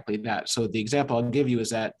exactly that. So the example I'll give you is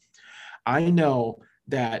that I know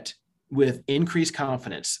that with increased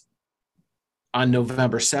confidence on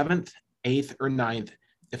November 7th, 8th, or 9th,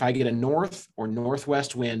 if I get a north or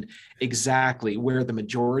northwest wind, exactly where the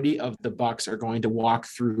majority of the bucks are going to walk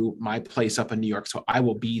through my place up in New York. So I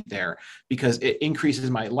will be there, because it increases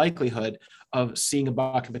my likelihood of seeing a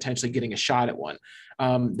buck and potentially getting a shot at one.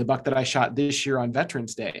 The buck that I shot this year on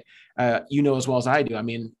Veterans Day, as well as I do. I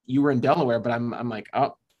mean, you were in Delaware, but I'm like,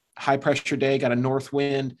 oh, high pressure day, got a north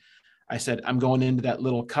wind. I said, I'm going into that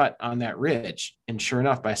little cut on that ridge. And sure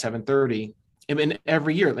enough, by 7:30, and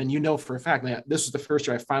every year, and for a fact, man, this was the first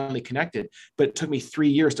year I finally connected, but it took me 3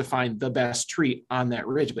 years to find the best tree on that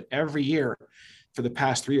ridge. But every year for the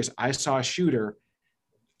past 3 years, I saw a shooter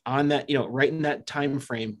on that, right in that time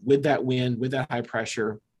frame with that wind, with that high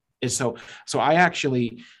pressure. And so I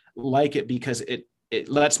actually like it, because it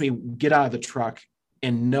lets me get out of the truck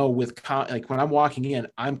and know like when I'm walking in,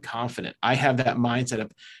 I'm confident. I have that mindset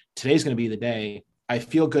of today's going to be the day. I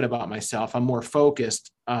feel good about myself. I'm more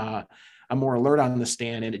focused. I'm more alert on the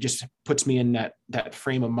stand, and it just puts me in that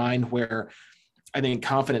frame of mind where I think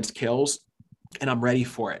confidence kills, and I'm ready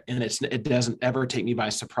for it. And it doesn't ever take me by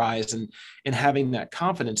surprise. And having that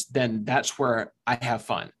confidence, then that's where I have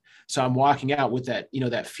fun. So I'm walking out with that,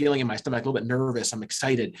 that feeling in my stomach, a little bit nervous. I'm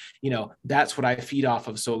excited. That's what I feed off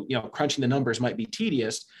of. So, crunching the numbers might be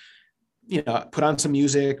tedious. Put on some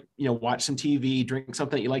music, watch some TV, drink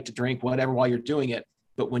something that you like to drink, whatever, while you're doing it.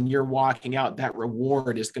 But when you're walking out, that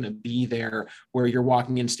reward is going to be there where you're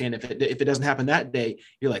walking in stand. If it doesn't happen that day,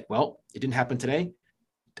 you're like, well, it didn't happen today.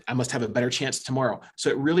 I must have a better chance tomorrow. So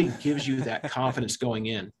it really gives you that confidence going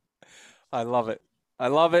in. I love it. I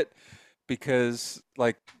love it, because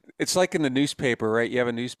it's like in the newspaper, right? You have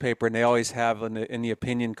a newspaper and they always have in the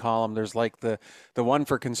opinion column, there's like the one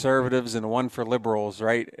for conservatives and the one for liberals,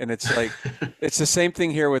 right? And it's like, it's the same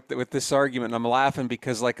thing here with this argument. And I'm laughing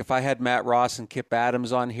because, like, if I had Matt Ross and Kip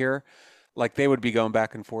Adams on here, like they would be going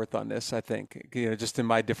back and forth on this, I think, just in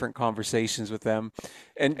my different conversations with them.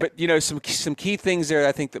 But some key things there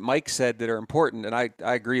I think that Mike said that are important, and I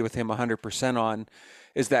agree with him 100% on,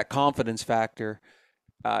 is that confidence factor.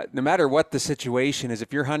 No matter what the situation is,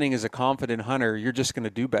 if you're hunting as a confident hunter, you're just going to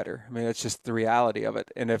do better. I mean, that's just the reality of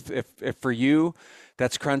it. And if for you,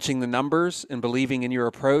 that's crunching the numbers and believing in your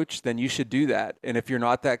approach, then you should do that. And if you're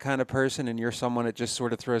not that kind of person and you're someone that just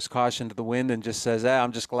sort of throws caution to the wind and just says,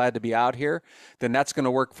 I'm just glad to be out here, then that's going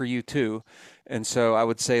to work for you too. And so I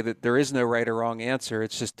would say that there is no right or wrong answer.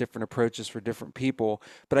 It's just different approaches for different people.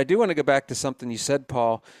 But I do want to go back to something you said,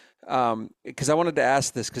 Paul, because I wanted to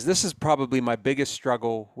ask this, because this is probably my biggest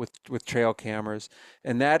struggle with trail cameras,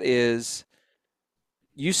 and that is,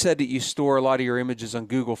 you said that you store a lot of your images on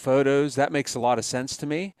Google Photos. That makes a lot of sense to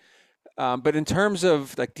me. But in terms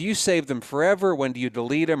of like, do you save them forever? When do you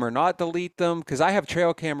delete them or not delete them? Because I have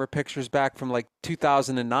trail camera pictures back from like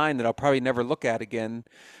 2009 that I'll probably never look at again.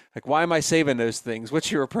 Like, why am I saving those things?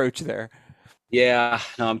 What's your approach there? Yeah,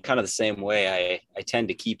 no, I'm kind of the same way. I tend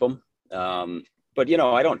to keep them. But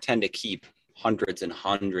I don't tend to keep hundreds and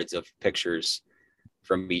hundreds of pictures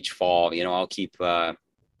from each fall. I'll keep, the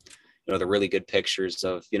really good pictures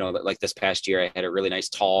of, like this past year, I had a really nice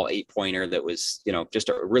tall 8-pointer that was, just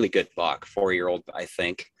a really good buck, 4-year-old, I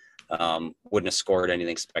think. Wouldn't have scored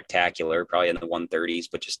anything spectacular, probably in the 130s,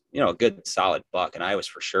 but just, a good solid buck. And I was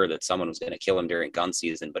for sure that someone was going to kill him during gun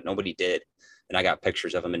season, but nobody did. And I got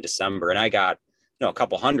pictures of him in December, and I got, a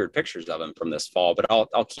couple hundred pictures of him from this fall, but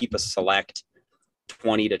I'll keep a select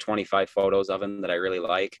 20 to 25 photos of him that I really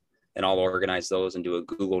like, and I'll organize those into a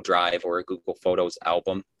Google Drive or a Google Photos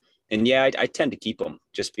album. And yeah, I tend to keep them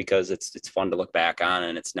just because it's fun to look back on,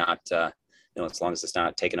 and it's not, as long as it's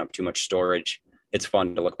not taking up too much storage, it's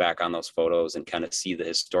fun to look back on those photos and kind of see the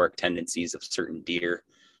historic tendencies of certain deer.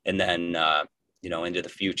 And then, into the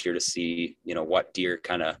future to see, what deer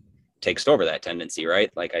kind of takes over that tendency, right?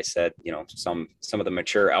 Like I said, some of the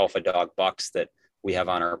mature alpha dog bucks that we have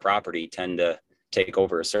on our property tend to take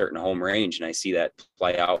over a certain home range, and I see that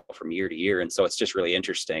play out from year to year. And so it's just really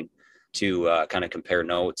interesting to kind of compare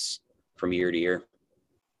notes from year to year.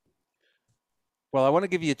 Well, I want to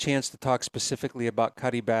give you a chance to talk specifically about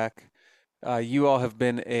Cuddyback. You all have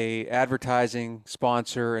been a advertising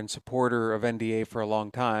sponsor and supporter of NDA for a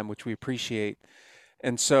long time, which we appreciate.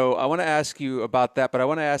 And so I want to ask you about that, but I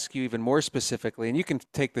want to ask you even more specifically, and you can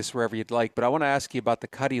take this wherever you'd like, but I want to ask you about the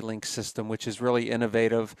CuddyLink system, which is really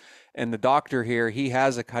innovative. And the doctor here, he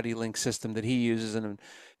has a CuddyLink system that he uses, and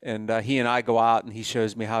he and I go out and he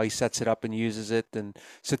shows me how he sets it up and uses it. And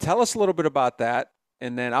so tell us a little bit about that,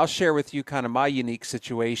 and then I'll share with you kind of my unique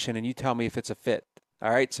situation, and you tell me if it's a fit. All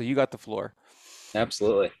right, so you got the floor.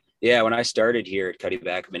 Absolutely. Yeah, when I started here at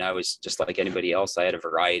Cuddyback, I was just like anybody else. I had a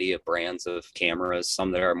variety of brands of cameras,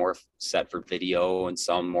 some that are more set for video and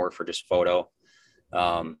some more for just photo.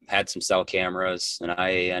 Had some cell cameras, and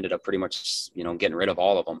I ended up pretty much, getting rid of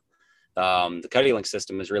all of them. The CuddyLink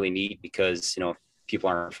system is really neat because, if people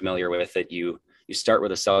aren't familiar with it, you start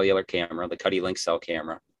with a cellular camera, the CuddyLink cell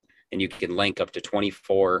camera, and you can link up to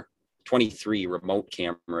 23 remote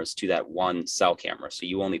cameras to that one cell camera. So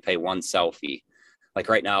you only pay one cell fee. Like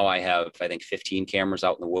right now I have, I think 15 cameras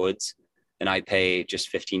out in the woods, and I pay just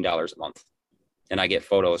 $15 a month, and I get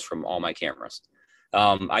photos from all my cameras.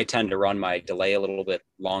 I tend to run my delay a little bit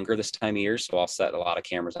longer this time of year. So I'll set a lot of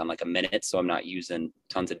cameras on like a minute. So I'm not using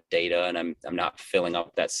tons of data, and I'm not filling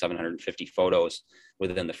up that 750 photos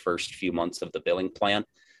within the first few months of the billing plan.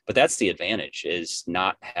 But that's the advantage, is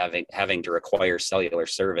not having to require cellular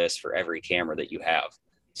service for every camera that you have.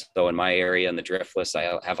 So in my area in the Driftless,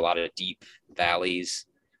 I have a lot of deep valleys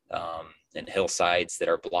and hillsides that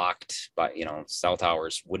are blocked by, cell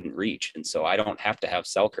towers wouldn't reach. And so I don't have to have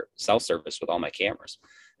cell service with all my cameras.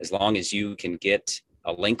 As long as you can get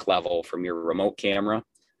a link level from your remote camera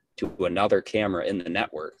to another camera in the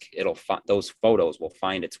network, those photos will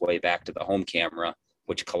find its way back to the home camera,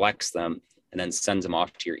 which collects them and then sends them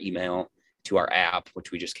off to your email, to our app,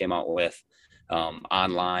 which we just came out with,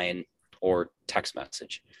 online, or text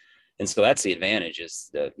message. And so that's the advantage, is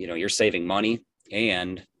that, you're saving money,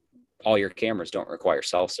 and all your cameras don't require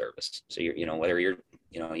cell service. So whether you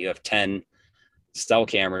have 10 cell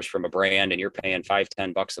cameras from a brand and you're paying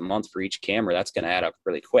 $5-10 a month for each camera, that's going to add up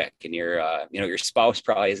really quick. And your spouse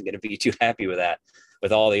probably isn't going to be too happy with that,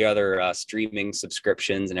 with all the other streaming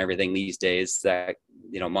subscriptions and everything these days, that,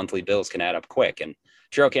 monthly bills can add up quick. And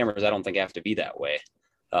trail cameras, I don't think have to be that way.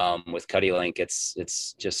 With CuddyLink,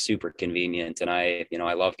 it's just super convenient. And I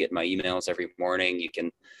love getting my emails every morning.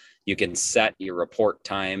 You can set your report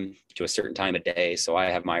time to a certain time of day. So I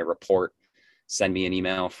have my report send me an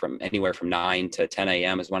email from anywhere from 9 to 10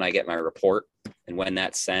 a.m. is when I get my report. And when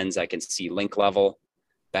that sends, I can see link level,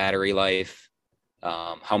 battery life,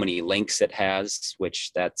 how many links it has,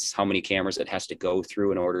 which that's how many cameras it has to go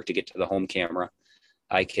through in order to get to the home camera.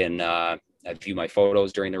 I can I view my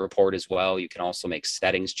photos during the report as well. You can also make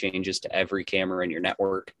settings changes to every camera in your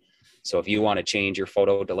network. So if you want to change your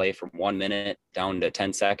photo delay from 1 minute down to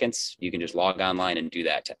 10 seconds, you can just log online and do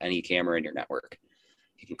that to any camera in your network.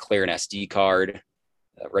 You can clear an SD card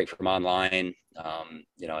right from online.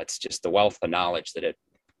 It's just the wealth of knowledge that it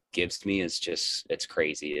gives me is just, it's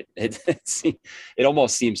crazy. It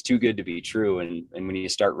almost seems too good to be true. And when you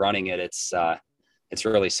start running it, it's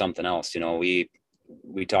really something else.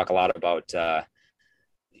 We talk a lot about,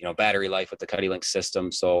 battery life with the CuddyLink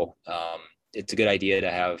system. So it's a good idea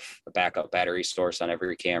to have a backup battery source on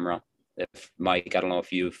every camera. If Mike, I don't know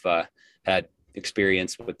if you've had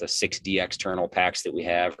experience with the 6D external packs that we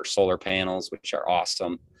have, or solar panels, which are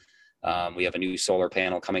awesome. We have a new solar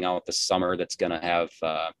panel coming out this summer that's going to have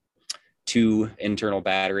 2 internal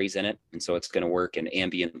batteries in it. And so it's going to work in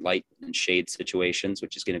ambient light and shade situations,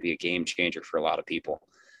 which is going to be a game changer for a lot of people.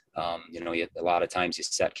 A lot of times you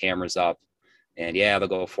set cameras up and they'll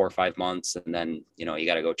go 4 or 5 months, and then, you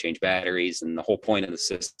got to go change batteries. And the whole point of the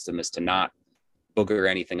system is to not booger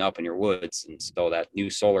anything up in your woods. And so that new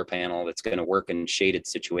solar panel that's going to work in shaded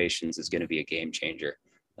situations is going to be a game changer.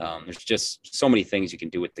 There's just so many things you can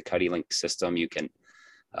do with the CuddyLink system. You can,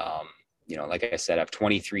 like I said, have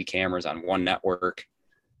 23 cameras on one network.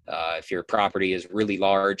 If your property is really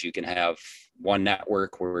large, you can have one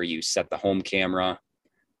network where you set the home camera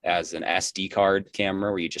as an SD card camera,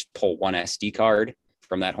 where you just pull one SD card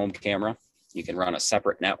from that home camera. You can run a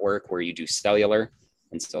separate network where you do cellular.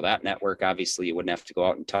 And so that network, obviously, you wouldn't have to go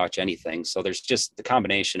out and touch anything. So there's just the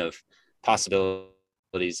combination of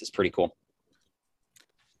possibilities is pretty cool.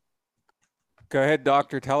 Go ahead,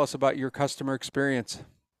 Doctor. Tell us about your customer experience.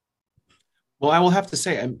 Well, I will have to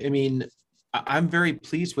say, I mean, I'm very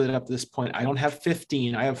pleased with it up to this point. I don't have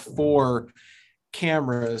 15. I have 4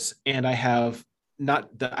 cameras, and I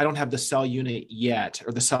don't have the cell unit yet,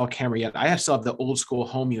 or the cell camera yet. I still have the old school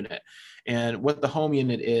home unit. And what the home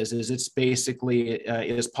unit is it's basically,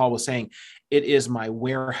 as Paul was saying, it is my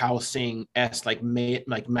warehousing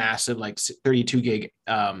massive, 32 gig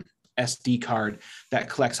SD card that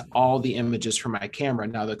collects all the images from my camera.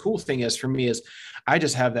 Now, the cool thing is for me is I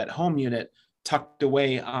just have that home unit tucked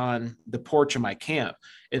away on the porch of my camp.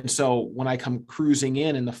 And so when I come cruising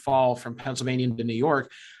in the fall from Pennsylvania to New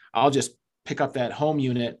York, I'll just pick up that home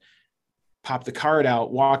unit, pop the card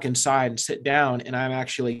out, walk inside and sit down. And I'm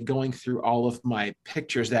actually going through all of my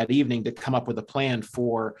pictures that evening to come up with a plan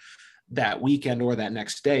for that weekend or that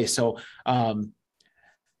next day. So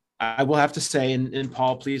I will have to say, and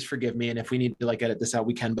Paul, please forgive me, and if we need to edit this out,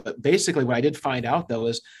 we can. But basically what I did find out, though,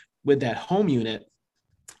 is with that home unit,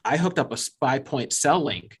 I hooked up a SpyPoint cell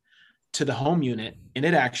link to the home unit, and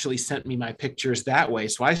it actually sent me my pictures that way.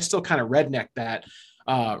 So I still kind of redneck that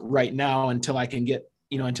right now until I can get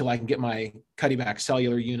my Cuddyback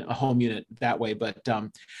cellular unit, a home unit that way. But wow.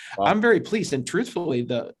 I'm very pleased. And truthfully,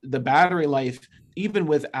 the battery life, even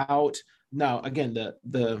without, now again,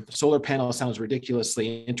 the solar panel sounds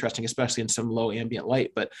ridiculously interesting, especially in some low ambient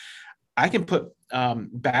light, but I can put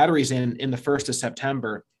batteries in the 1st of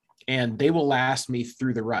September, and they will last me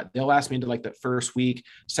through the rut. They'll last me into the first week,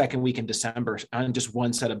 second week in December on just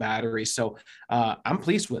one set of batteries. So I'm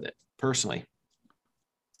pleased with it personally.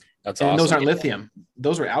 That's and awesome. Those aren't lithium;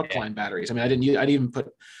 those are alkaline batteries. I mean, I didn't even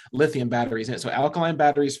put lithium batteries in it. So alkaline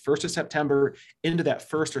batteries, 1st of September into that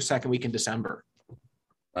 1st or second week in December.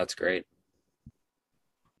 That's great.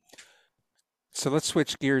 So let's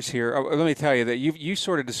switch gears here. Let me tell you that you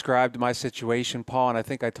sort of described my situation, Paul, and I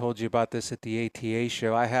think I told you about this at the ATA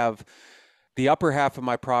show. I have the upper half of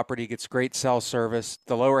my property gets great cell service.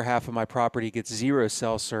 The lower half of my property gets 0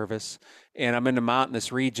 cell service. And I'm in a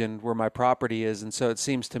mountainous region where my property is. And so it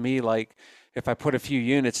seems to me like if I put a few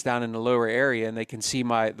units down in the lower area and they can see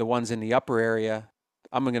the ones in the upper area,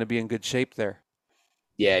 I'm going to be in good shape there.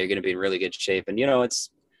 Yeah, you're going to be in really good shape. And,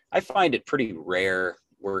 I find it pretty rare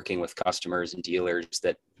working with customers and dealers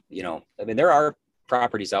that, there are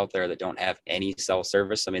properties out there that don't have any cell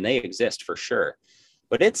service. I mean, they exist for sure,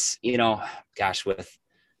 but it's, with,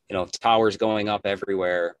 towers going up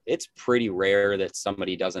everywhere, it's pretty rare that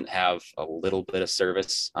somebody doesn't have a little bit of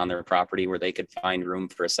service on their property where they could find room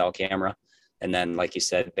for a cell camera. And then, like you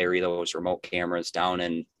said, bury those remote cameras down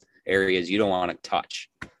in areas you don't want to touch.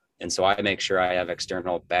 And so I make sure I have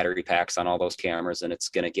external battery packs on all those cameras, and it's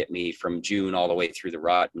going to get me from June all the way through the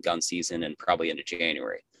rut and gun season and probably into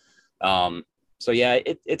January. So yeah,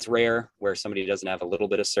 it's rare where somebody doesn't have a little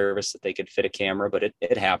bit of service that they could fit a camera, but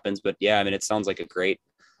it happens. But yeah, I mean, it sounds like a great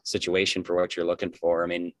situation for what you're looking for. I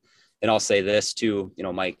mean, and I'll say this too,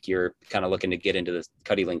 Mike, you're kind of looking to get into the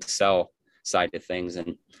CuddyLink Cell side of things.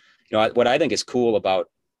 And, what I think is cool about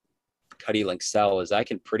CuddyLink Cell is I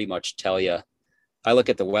can pretty much tell you, I look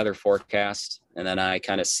at the weather forecast and then I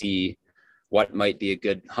kind of see what might be a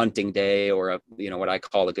good hunting day or what I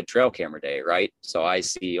call a good trail camera day, right? So I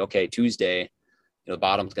see, okay, Tuesday, the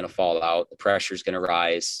bottom's going to fall out, the pressure's going to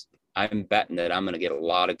rise. I'm betting that I'm going to get a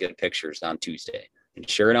lot of good pictures on Tuesday. And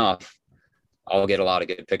sure enough, I'll get a lot of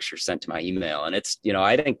good pictures sent to my email. And it's,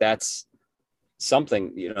 I think that's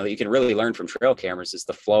something, that you can really learn from trail cameras is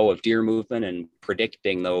the flow of deer movement and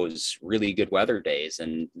predicting those really good weather days.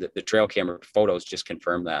 And the trail camera photos just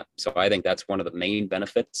confirm that. So I think that's one of the main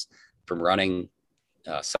benefits from running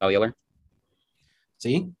cellular.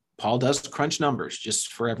 See, Paul does crunch numbers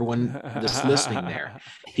just for everyone that's listening there.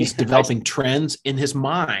 He's developing trends in his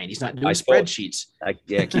mind. He's not doing spreadsheets.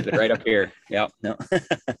 Keep it right up here. Yeah. No.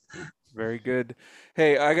 Very good.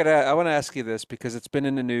 Hey, I want to ask you this because it's been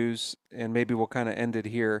in the news and maybe we'll kind of end it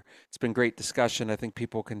here. It's been great discussion. I think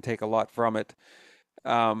people can take a lot from it.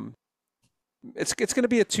 It's going to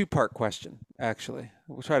be a two-part question, actually.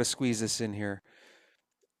 We'll try to squeeze this in here.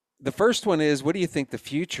 The first one is, what do you think the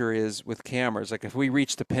future is with cameras? Like if we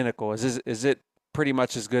reach the pinnacle, is it pretty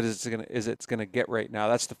much as good as it's going to get right now?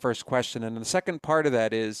 That's the first question. And the second part of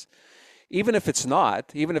that is, even if it's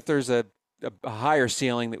not, even if there's a higher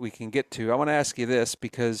ceiling that we can get to, I want to ask you this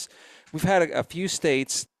because we've had a few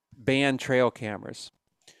states ban trail cameras.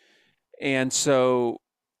 And so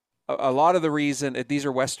a lot of the reason, these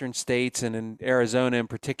are Western states, and in Arizona in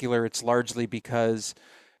particular, it's largely because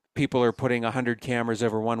people are putting 100 cameras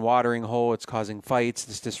over one watering hole. It's causing fights.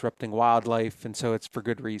 It's disrupting wildlife. And so it's for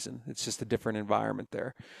good reason. It's just a different environment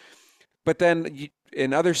there. But then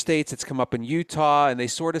in other states, it's come up in Utah, and they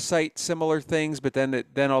sort of cite similar things. But then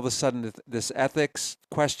all of a sudden, this ethics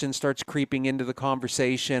question starts creeping into the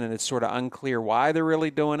conversation, and it's sort of unclear why they're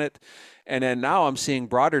really doing it. And then now I'm seeing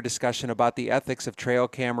broader discussion about the ethics of trail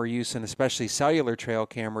camera use, and especially cellular trail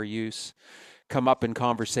camera use, come up in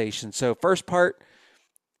conversation. So first part,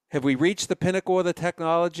 have we reached the pinnacle of the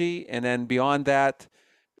technology? And then beyond that,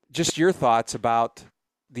 just your thoughts about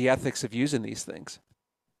the ethics of using these things.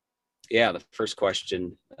 Yeah, the first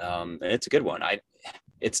question, it's a good one.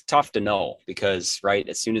 It's tough to know because, right,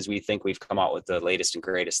 as soon as we think we've come out with the latest and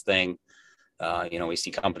greatest thing, we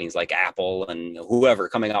see companies like Apple and whoever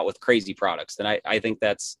coming out with crazy products. And I think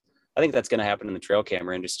that's going to happen in the trail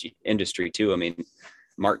camera industry too. I mean,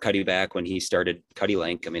 Mark Cuddyback, when he started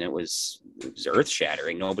CuddyLink, I mean, it was earth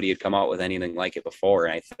shattering. Nobody had come out with anything like it before.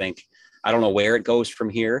 And I don't know where it goes from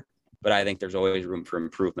here, but I think there's always room for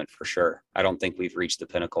improvement for sure. I don't think we've reached the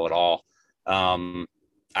pinnacle at all.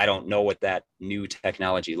 I don't know what that new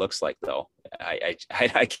technology looks like though.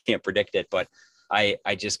 I can't predict it, but I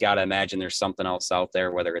just got to imagine there's something else out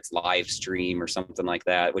there, whether it's live stream or something like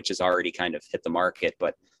that, which has already kind of hit the market,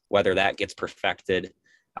 but whether that gets perfected,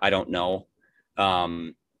 I don't know.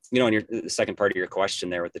 And the second part of your question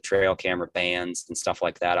there with the trail camera bans and stuff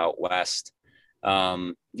like that out west.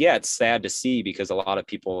 It's sad to see because a lot of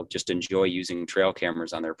people just enjoy using trail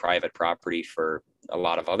cameras on their private property for a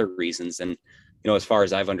lot of other reasons. And, as far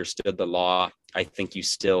as I've understood the law, I think you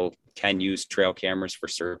still can use trail cameras for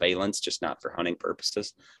surveillance, just not for hunting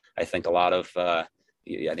purposes. I think a lot of, I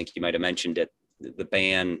think you might have mentioned it, the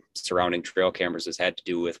ban surrounding trail cameras has had to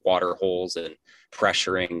do with water holes and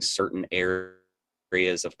pressuring certain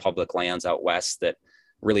areas of public lands out west that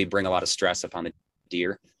really bring a lot of stress upon the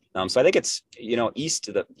deer. So I think it's, east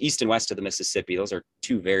and west of the Mississippi, those are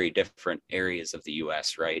two very different areas of the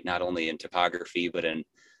U.S., right? Not only in topography, but in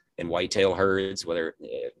whitetail herds, whether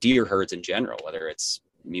deer herds in general, whether it's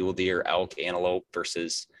mule deer, elk, antelope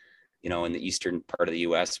versus, in the eastern part of the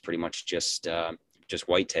U.S., pretty much just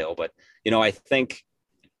whitetail. But, I think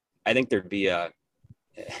there'd be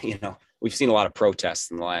we've seen a lot of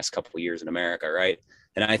protests in the last couple of years in America, right?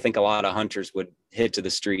 And I think a lot of hunters would hit to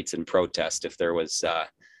the streets and protest if there was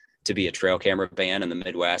to be a trail camera ban in the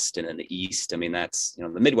Midwest and in the East. I mean, that's, the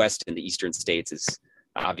Midwest and the eastern states is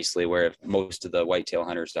obviously where most of the whitetail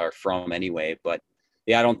hunters are from anyway. But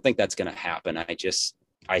yeah, I don't think that's going to happen.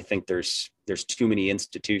 I think there's too many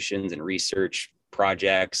institutions and research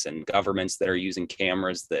projects and governments that are using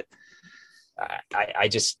cameras that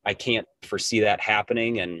I can't foresee that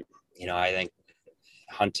happening. And, I think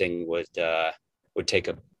hunting would take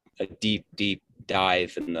a deep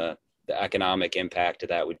dive, and the economic impact of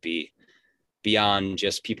that would be beyond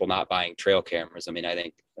just people not buying trail cameras. I mean, I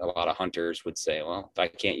think a lot of hunters would say, well, if I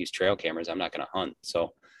can't use trail cameras, I'm not going to hunt.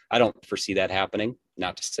 So I don't foresee that happening.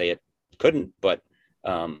 Not to say it couldn't, but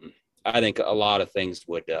I think a lot of things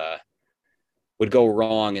would go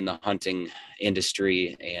wrong in the hunting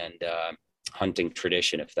industry and hunting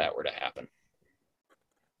tradition if that were to happen.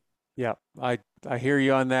 Yeah, I hear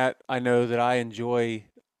you on that. I know that I enjoy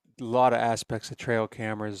a lot of aspects of trail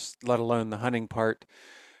cameras, let alone the hunting part.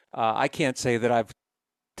 I can't say that I've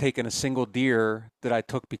taken a single deer that I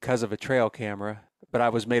took because of a trail camera, but I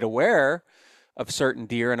was made aware of certain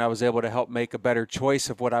deer and I was able to help make a better choice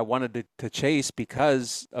of what I wanted to chase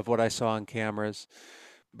because of what I saw on cameras.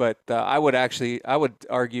 But I would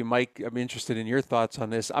argue, Mike, I'm interested in your thoughts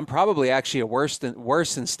on this. I'm probably actually a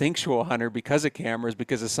worse instinctual hunter because of cameras,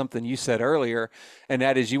 because of something you said earlier, and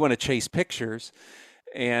that is you want to chase pictures.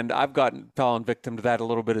 And I've fallen victim to that a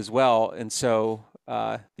little bit as well. And so,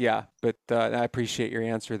 yeah, but I appreciate your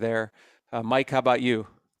answer there. Mike, how about you?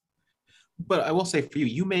 But I will say for you,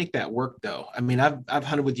 you make that work though. I mean, I've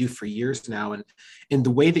hunted with you for years now, and in the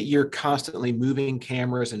way that you're constantly moving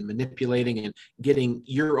cameras and manipulating and getting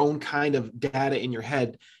your own kind of data in your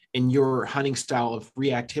head, and your hunting style of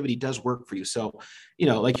reactivity does work for you. So,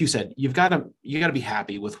 like you said, you got to be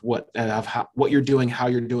happy with what you're doing, how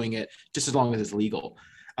you're doing it, just as long as it's legal.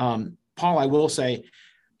 Paul, I will say,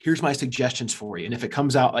 here's my suggestions for you, and if it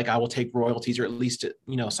comes out, like, I will take royalties, or at least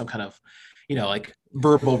some kind of like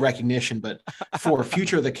verbal recognition. But for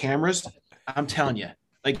future of the cameras, I'm telling you,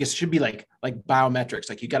 like, it should be like biometrics.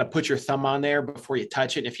 Like, you got to put your thumb on there before you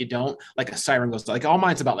touch it. And if you don't, like, a siren goes, like, all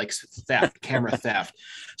mine's about like theft, camera theft.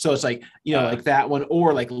 So it's like, like that one,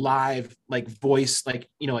 or like live, like voice, like,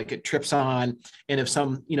 like it trips on. And if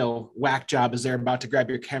some, whack job is there about to grab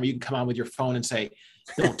your camera, you can come on with your phone and say,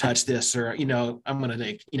 don't touch this, or, I'm going to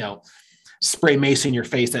like, spray mace in your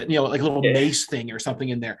face, that like a little mace thing or something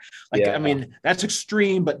in there. Like, I mean, that's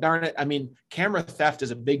extreme, but darn it, I mean, camera theft is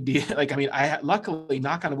a big deal. Like, I mean, I luckily,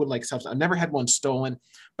 knock on wood, like, stuff, I've never had one stolen,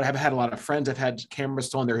 but I've had a lot of friends I've had cameras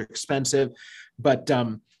stolen. They're expensive, but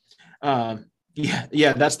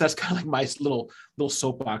yeah, that's kind of like my little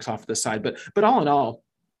soapbox off to the side. But all in all,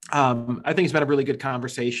 I think it's been a really good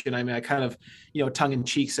conversation. I mean, I kind of, tongue in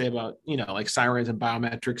cheek say about, like sirens and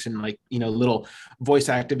biometrics and, like, little voice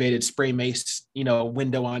activated spray mace,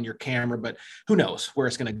 window on your camera, but who knows where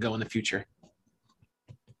it's going to go in the future.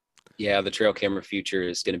 Yeah, the trail camera future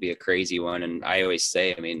is going to be a crazy one. And I always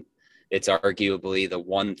say, I mean, it's arguably the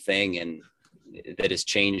one thing that has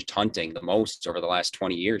changed hunting the most over the last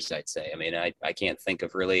 20 years, I'd say. I mean, I can't think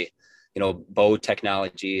of really, bow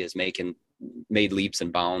technology is made leaps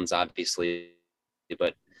and bounds, obviously,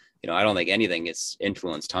 but I don't think anything has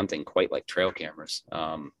influenced hunting quite like trail cameras.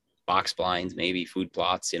 Box blinds, maybe food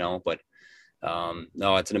plots, but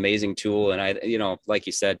no, it's an amazing tool. And I, like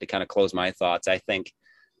you said, to kind of close my thoughts, I think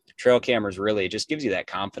trail cameras really just gives you that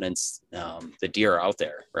confidence. The deer are out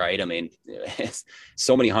there, right? I mean,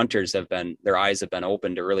 so many hunters their eyes have been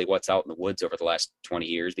open to really what's out in the woods over the last 20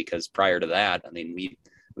 years, because prior to that, I mean, we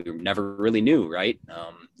never really knew, right?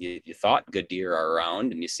 You thought good deer are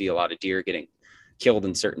around, and you see a lot of deer getting killed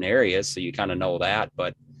in certain areas, so you kind of know that.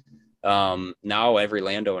 But now every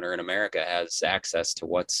landowner in America has access to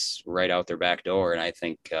what's right out their back door, and I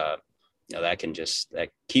think that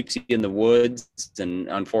keeps you in the woods. And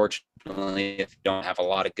unfortunately, if you don't have a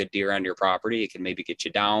lot of good deer on your property, it can maybe get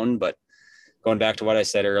you down. But going back to what I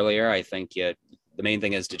said earlier, I think the main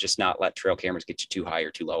thing is to just not let trail cameras get you too high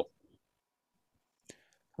or too low.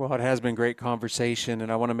 Well, it has been great conversation, and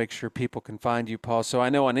I want to make sure people can find you, Paul. So I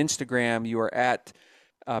know on Instagram you are at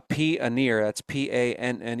Pannear. That's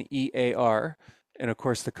Pannear. And of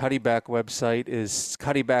course, the Cuddeback website is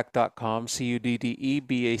cuddeback.com,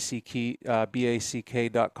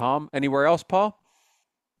 CUDDEBACK.com. Anywhere else, Paul?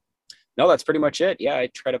 No, that's pretty much it. Yeah, I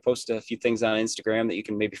try to post a few things on Instagram that you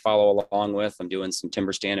can maybe follow along with. I'm doing some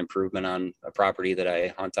timber stand improvement on a property that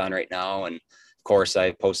I hunt on right now. And of course,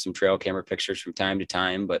 I post some trail camera pictures from time to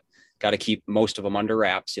time, but got to keep most of them under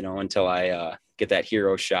wraps, until I get that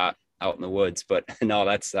hero shot out in the woods. But no,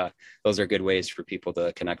 those are good ways for people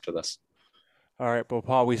to connect with us. All right. Well,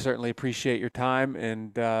 Paul, we certainly appreciate your time,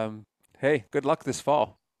 and hey, good luck this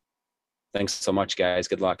fall. Thanks so much, guys.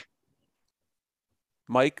 Good luck.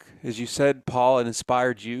 Mike, as you said, Paul, it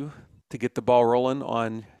inspired you to get the ball rolling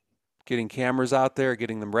on getting cameras out there,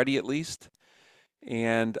 getting them ready at least.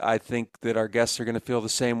 And I think that our guests are going to feel the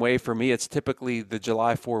same way. For me, it's typically the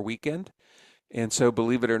July 4 weekend. And so,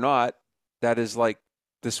 believe it or not, that is like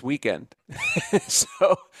this weekend.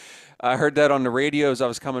 So I heard that on the radio as I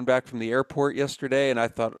was coming back from the airport yesterday, and I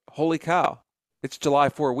thought, holy cow, it's July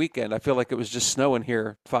 4 weekend. I feel like it was just snowing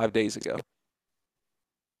here 5 days ago.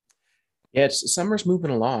 Yeah, summer's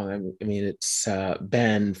moving along. I mean, it's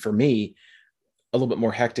been, for me, a little bit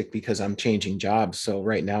more hectic because I'm changing jobs. So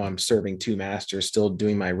right now I'm serving two masters, still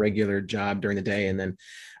doing my regular job during the day. And then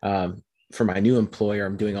for my new employer,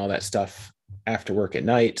 I'm doing all that stuff after work at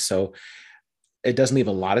night. So it doesn't leave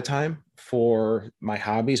a lot of time for my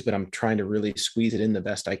hobbies, but I'm trying to really squeeze it in the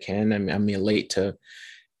best I can. I'm late to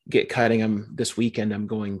get cutting. I'm this weekend. I'm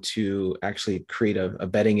going to actually create a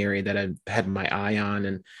bedding area that I've had my eye on,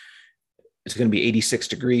 and it's going to be 86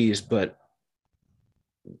 degrees, but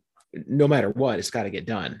no matter what, it's got to get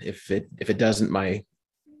done. If it doesn't,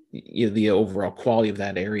 the overall quality of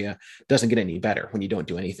that area doesn't get any better when you don't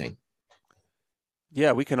do anything.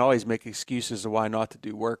 Yeah, we can always make excuses of why not to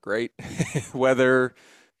do work, right? Whether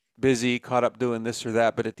busy, caught up doing this or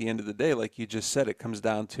that, but at the end of the day, like you just said, it comes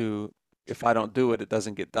down to if I don't do it, it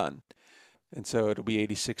doesn't get done. And so it'll be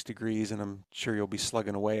 86 degrees, and I'm sure you'll be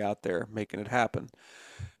slugging away out there making it happen.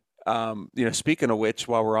 Speaking of which,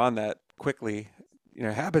 while we're on that quickly,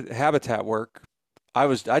 habitat work, I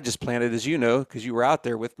just planted, as you know, because you were out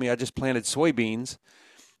there with me, I just planted soybeans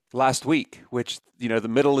last week, which, the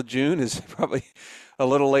middle of June is probably a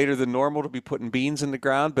little later than normal to be putting beans in the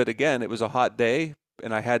ground. But again, it was a hot day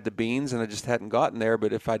and I had the beans and I just hadn't gotten there.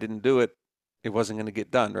 But if I didn't do it, it wasn't going to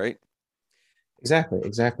get done, right?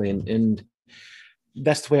 Exactly. And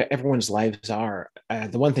that's the way everyone's lives are.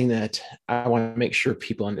 The one thing that I want to make sure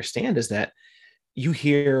people understand is that you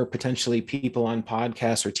hear potentially people on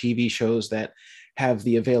podcasts or TV shows that have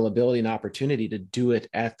the availability and opportunity to do it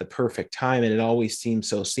at the perfect time, and it always seems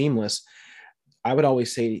so seamless. I would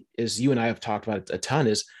always say, as you and I have talked about it a ton,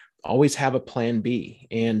 is always have a plan B,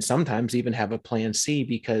 and sometimes even have a plan C,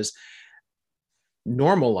 because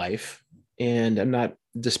normal life, and I'm not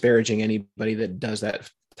disparaging anybody that does that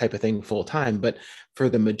type of thing full time, but for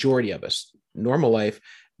the majority of us, normal life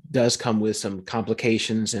does come with some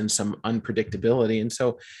complications and some unpredictability. And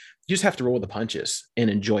so you just have to roll the punches and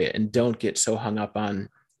enjoy it, and don't get so hung up on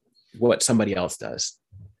what somebody else does.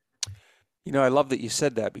 I love that you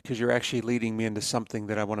said that because you're actually leading me into something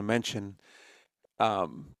that I want to mention.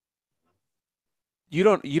 Um, you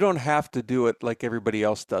don't have to do it like everybody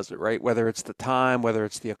else does it, right? Whether it's the time, whether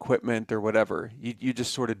it's the equipment or whatever. You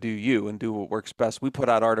just sort of do you and do what works best. We put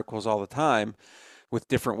out articles all the time with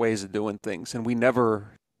different ways of doing things, and we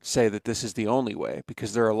never say that this is the only way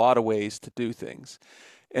because there are a lot of ways to do things.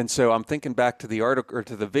 And so I'm thinking back to the article or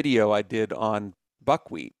to the video I did on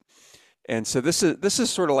buckwheat. And so this is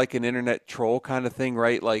sort of like an internet troll kind of thing,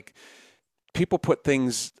 right? Like people put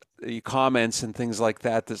things, comments and things like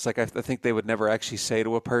that. That's like I think they would never actually say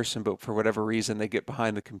to a person, but for whatever reason they get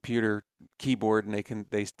behind the computer keyboard and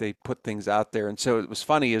they put things out there. And so it was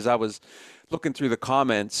funny as I was looking through the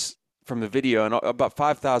comments from the video, and about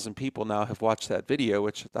 5,000 people now have watched that video,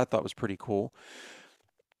 which I thought was pretty cool.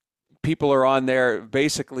 People are on there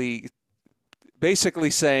basically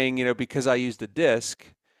saying, because I used a disc,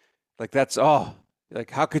 like that's like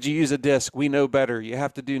how could you use a disc? We know better. You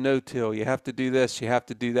have to do no-till. You have to do this. You have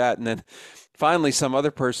to do that. And then finally, some other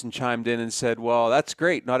person chimed in and said, "Well, that's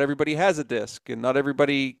great. Not everybody has a disc, and not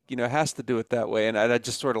everybody, has to do it that way." And I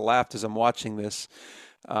just sort of laughed as I'm watching this.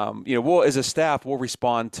 We'll as a staff, we'll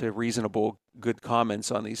respond to reasonable, good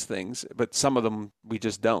comments on these things, but some of them we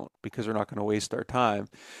just don't because we're not going to waste our time.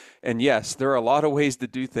 And yes, there are a lot of ways to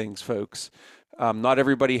do things, folks. Not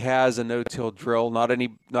everybody has a no-till drill. Not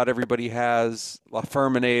everybody has a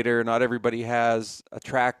Furminator. Not everybody has a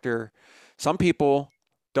tractor. Some people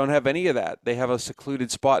don't have any of that. They have a secluded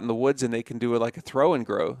spot in the woods and they can do it like a throw and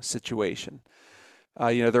grow situation.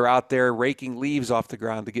 They're out there raking leaves off the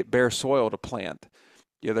ground to get bare soil to plant.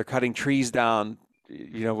 They're cutting trees down,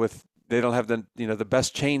 they don't have the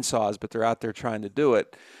best chainsaws, but they're out there trying to do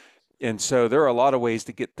it. And so there are a lot of ways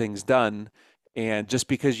to get things done. And just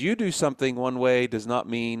because you do something one way does not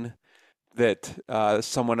mean that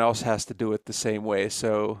someone else has to do it the same way.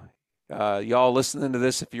 So y'all listening to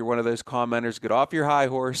this, if you're one of those commenters, get off your high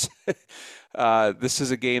horse. This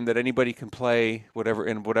is a game that anybody can play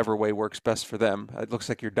in whatever way works best for them. It looks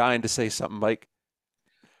like you're dying to say something, Mike.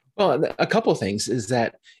 Well, a couple of things is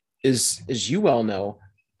that as you well know,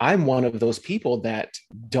 I'm one of those people that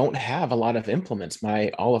don't have a lot of implements.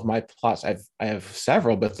 All of my plots, I have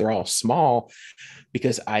several, but they're all small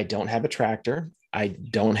because I don't have a tractor. I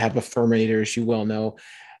don't have a Furminator, as you well know.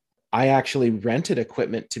 I actually rented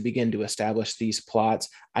equipment to begin to establish these plots.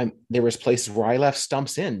 There was places where I left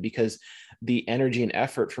stumps in because the energy and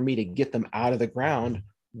effort for me to get them out of the ground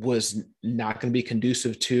was not going to be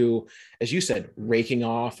conducive to, as you said, raking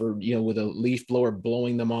off or, with a leaf blower,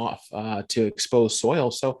 blowing them off to expose soil.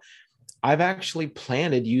 So I've actually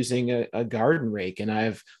planted using a garden rake,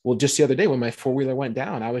 and just the other day when my four-wheeler went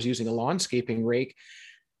down, I was using a lawnscaping rake.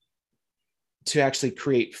 to actually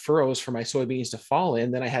create furrows for my soybeans to fall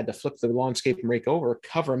in. Then I had to flip the lawnscape and rake over,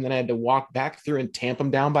 cover them. Then I had to walk back through and tamp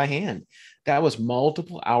them down by hand. That was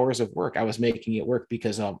multiple hours of work. I was making it work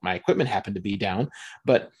because my equipment happened to be down.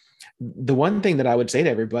 But the one thing that I would say to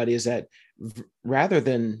everybody is that rather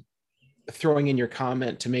than throwing in your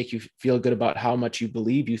comment to make you feel good about how much you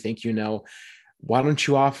believe you think you know, why don't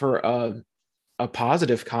you offer a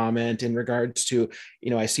positive comment in regards to,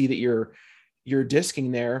 I see that you're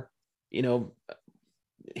disking there,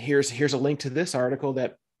 here's a link to this article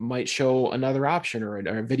that might show another option, or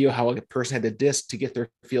a video how a person had to disc to get their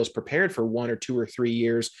fields prepared for 1 or 2 or 3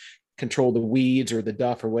 years, control the weeds or the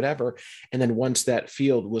duff or whatever. And then once that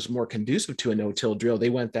field was more conducive to a no-till drill, they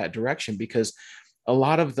went that direction, because a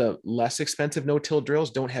lot of the less expensive no-till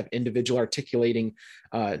drills don't have individual articulating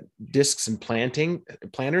discs and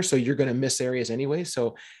planters. So you're going to miss areas anyway.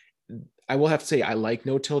 So I will have to say, I like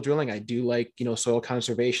no-till drilling. I do like, soil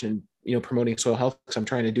conservation and, promoting soil health, because I'm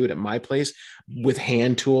trying to do it at my place with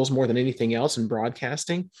hand tools more than anything else, and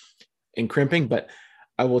broadcasting and crimping. But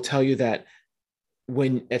I will tell you that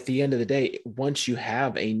when, at the end of the day, once you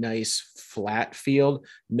have a nice flat field,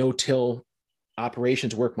 no-till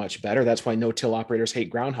operations work much better. That's why no-till operators hate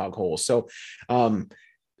groundhog holes. So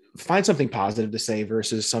find something positive to say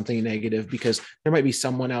versus something negative, because there might be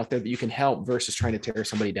someone out there that you can help versus trying to tear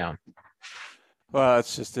somebody down. Well,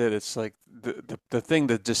 that's just it. It's like the thing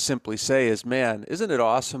to just simply say is, man, isn't it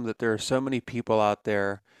awesome that there are so many people out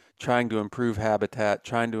there trying to improve habitat,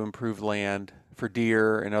 trying to improve land for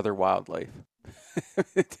deer and other wildlife?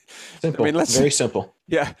 Simple. I mean, very simple.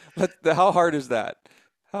 Yeah. How hard is that?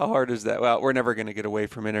 How hard is that? Well, we're never going to get away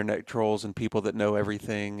from internet trolls and people that know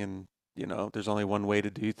everything, and there's only one way to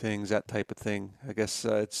do things, that type of thing. I guess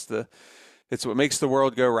it's what makes the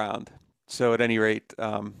world go round. So at any rate,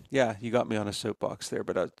 yeah, you got me on a soapbox there,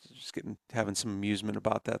 but I was just having some amusement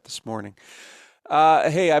about that this morning.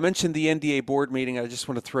 Hey, I mentioned the NDA board meeting. I just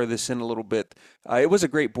want to throw this in a little bit. It was a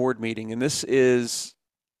great board meeting, and this is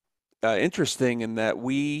interesting in that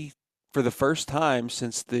we, for the first time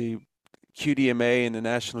since the QDMA and the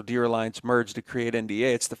National Deer Alliance merged to create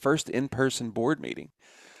NDA, it's the first in-person board meeting.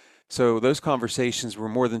 So those conversations were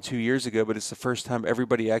more than 2 years ago, but it's the first time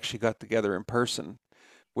everybody actually got together in person,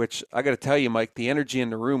 which I got to tell you, Mike, the energy in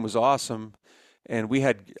the room was awesome. And we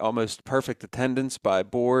had almost perfect attendance by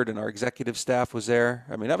board, and our executive staff was there.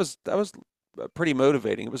 I mean, that was pretty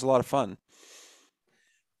motivating. It was a lot of fun.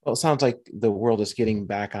 Well, it sounds like the world is getting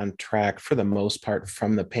back on track for the most part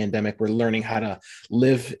from the pandemic. We're learning how to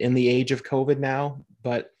live in the age of COVID now.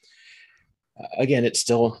 But again, it's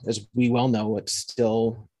still, as we well know, it's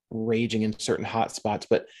still raging in certain hot spots.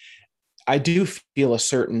 But I do feel a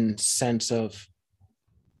certain sense of,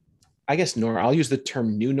 I guess, I'll use the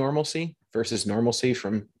term new normalcy versus normalcy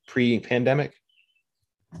from pre-pandemic.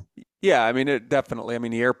 Yeah, I mean, it definitely. I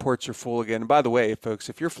mean, the airports are full again. And by the way, folks,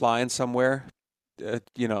 if you're flying somewhere,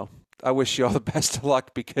 I wish you all the best of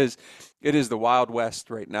luck, because it is the Wild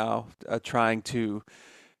West right now, trying to,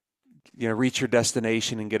 reach your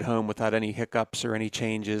destination and get home without any hiccups or any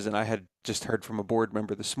changes. And I had just heard from a board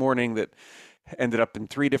member this morning that ended up in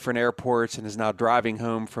 3 different airports and is now driving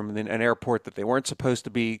home from an airport that they weren't supposed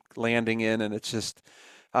to be landing in. And it's just,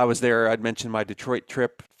 I was there. I'd mentioned my Detroit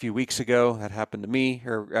trip a few weeks ago. That happened to me.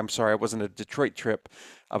 Or I'm sorry, it wasn't a Detroit trip.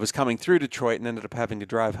 I was coming through Detroit and ended up having to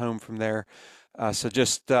drive home from there. So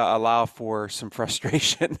just allow for some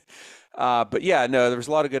frustration. But yeah, no, there was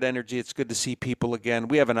a lot of good energy. It's good to see people again.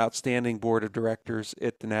 We have an outstanding board of directors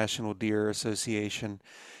at the National Deer Association,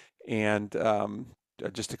 and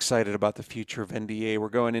just excited about the future of NDA. We're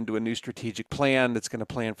going into a new strategic plan that's going to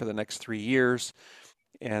plan for the next 3 years,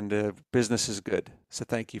 and business is good. So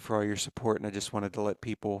thank you for all your support, and I just wanted to let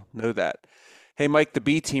people know that. Hey, Mike, the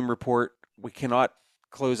B team report. We cannot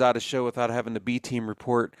close out a show without having the B team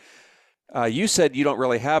report. You said you don't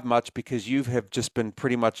really have much because you have just been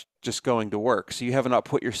pretty much just going to work. So you have not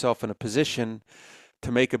put yourself in a position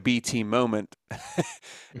to make a B team moment.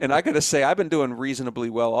 And I got to say, I've been doing reasonably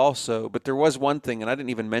well also, but there was one thing, and I didn't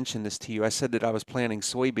even mention this to you. I said that I was planting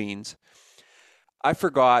soybeans. I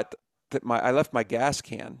forgot that I left my gas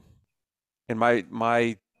can, and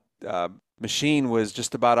my machine was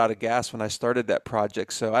just about out of gas when I started that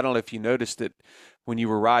project. So I don't know if you noticed it when you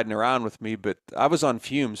were riding around with me, but I was on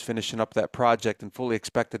fumes finishing up that project and fully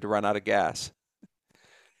expected to run out of gas.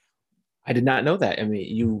 I did not know that. I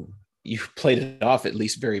mean, you played it off at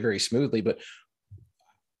least very, very smoothly, but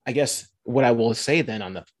I guess what I will say then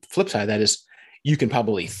on the flip side of that is you can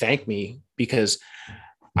probably thank me, because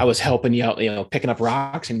I was helping you out, picking up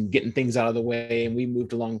rocks and getting things out of the way. And we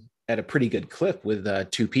moved along at a pretty good clip with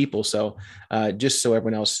 2 people. So just so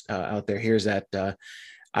everyone else out there hears that,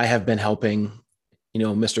 I have been helping,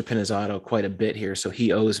 Mr. Pinizzato quite a bit here. So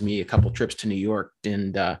he owes me a couple trips to New York.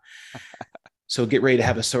 And so get ready to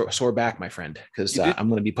have a sore back, my friend, because I'm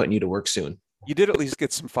going to be putting you to work soon. You did at least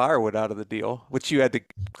get some firewood out of the deal, which you had to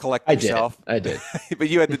collect I yourself. I did. But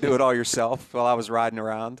you had to do it all yourself while I was riding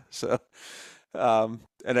around. So,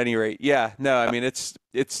 at any rate, yeah, no, I mean, it's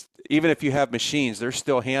even if you have machines, there's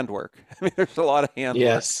still handwork. I mean, there's a lot of hand work.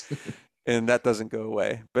 Yes. And that doesn't go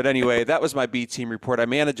away. But anyway, that was my B team report. I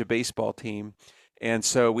manage a baseball team. And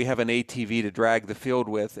so we have an ATV to drag the field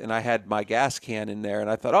with. And I had my gas can in there.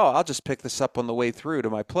 And I thought, oh, I'll just pick this up on the way through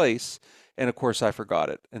to my place. And of course, I forgot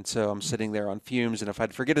it. And so I'm sitting there on fumes. And if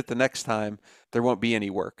I'd forget it the next time, there won't be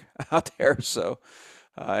any work out there. So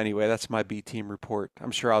anyway, that's my B team report.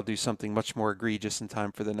 I'm sure I'll do something much more egregious in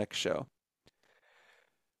time for the next show.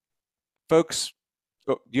 Folks,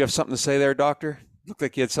 do you have something to say there, Doctor? Looked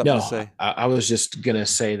like you had something to say. I was just going to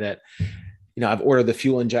say that, I've ordered the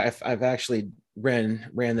fuel inject. I've actually ran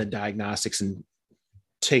the diagnostics and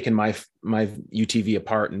taken my UTV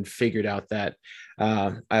apart and figured out that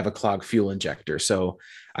I have a clogged fuel injector. So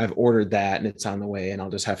I've ordered that and it's on the way, and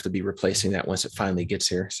I'll just have to be replacing that once it finally gets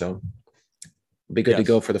here. So be good to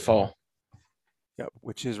go for the fall. Yeah,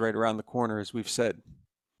 which is right around the corner, as we've said.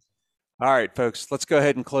 All right, folks, let's go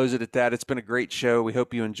ahead and close it at that. It's been a great show. We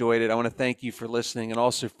hope you enjoyed it. I want to thank you for listening and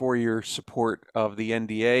also for your support of the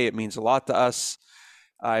NDA. It means a lot to us.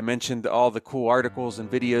 I mentioned all the cool articles and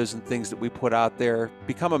videos and things that we put out there.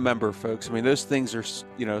 Become a member, folks. I mean, those things are,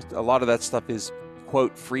 a lot of that stuff is,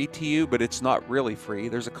 quote, free to you, but it's not really free.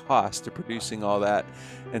 There's a cost to producing all that.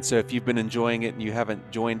 And so if you've been enjoying it and you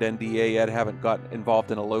haven't joined NDA yet, haven't got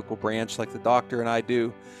involved in a local branch like the doctor and I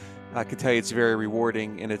do, I can tell you it's very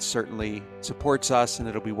rewarding, and it certainly supports us, and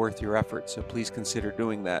it'll be worth your effort. So please consider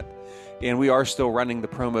doing that. And we are still running the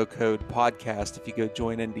promo code podcast. If you go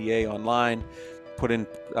join NDA online, put in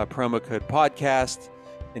promo code podcast,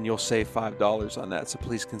 and you'll save $5 on that. So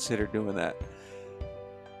please consider doing that.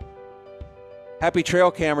 Happy trail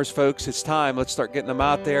cameras, folks. It's time. Let's start getting them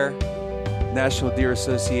out there. National Deer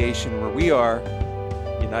Association, where we are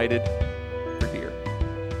united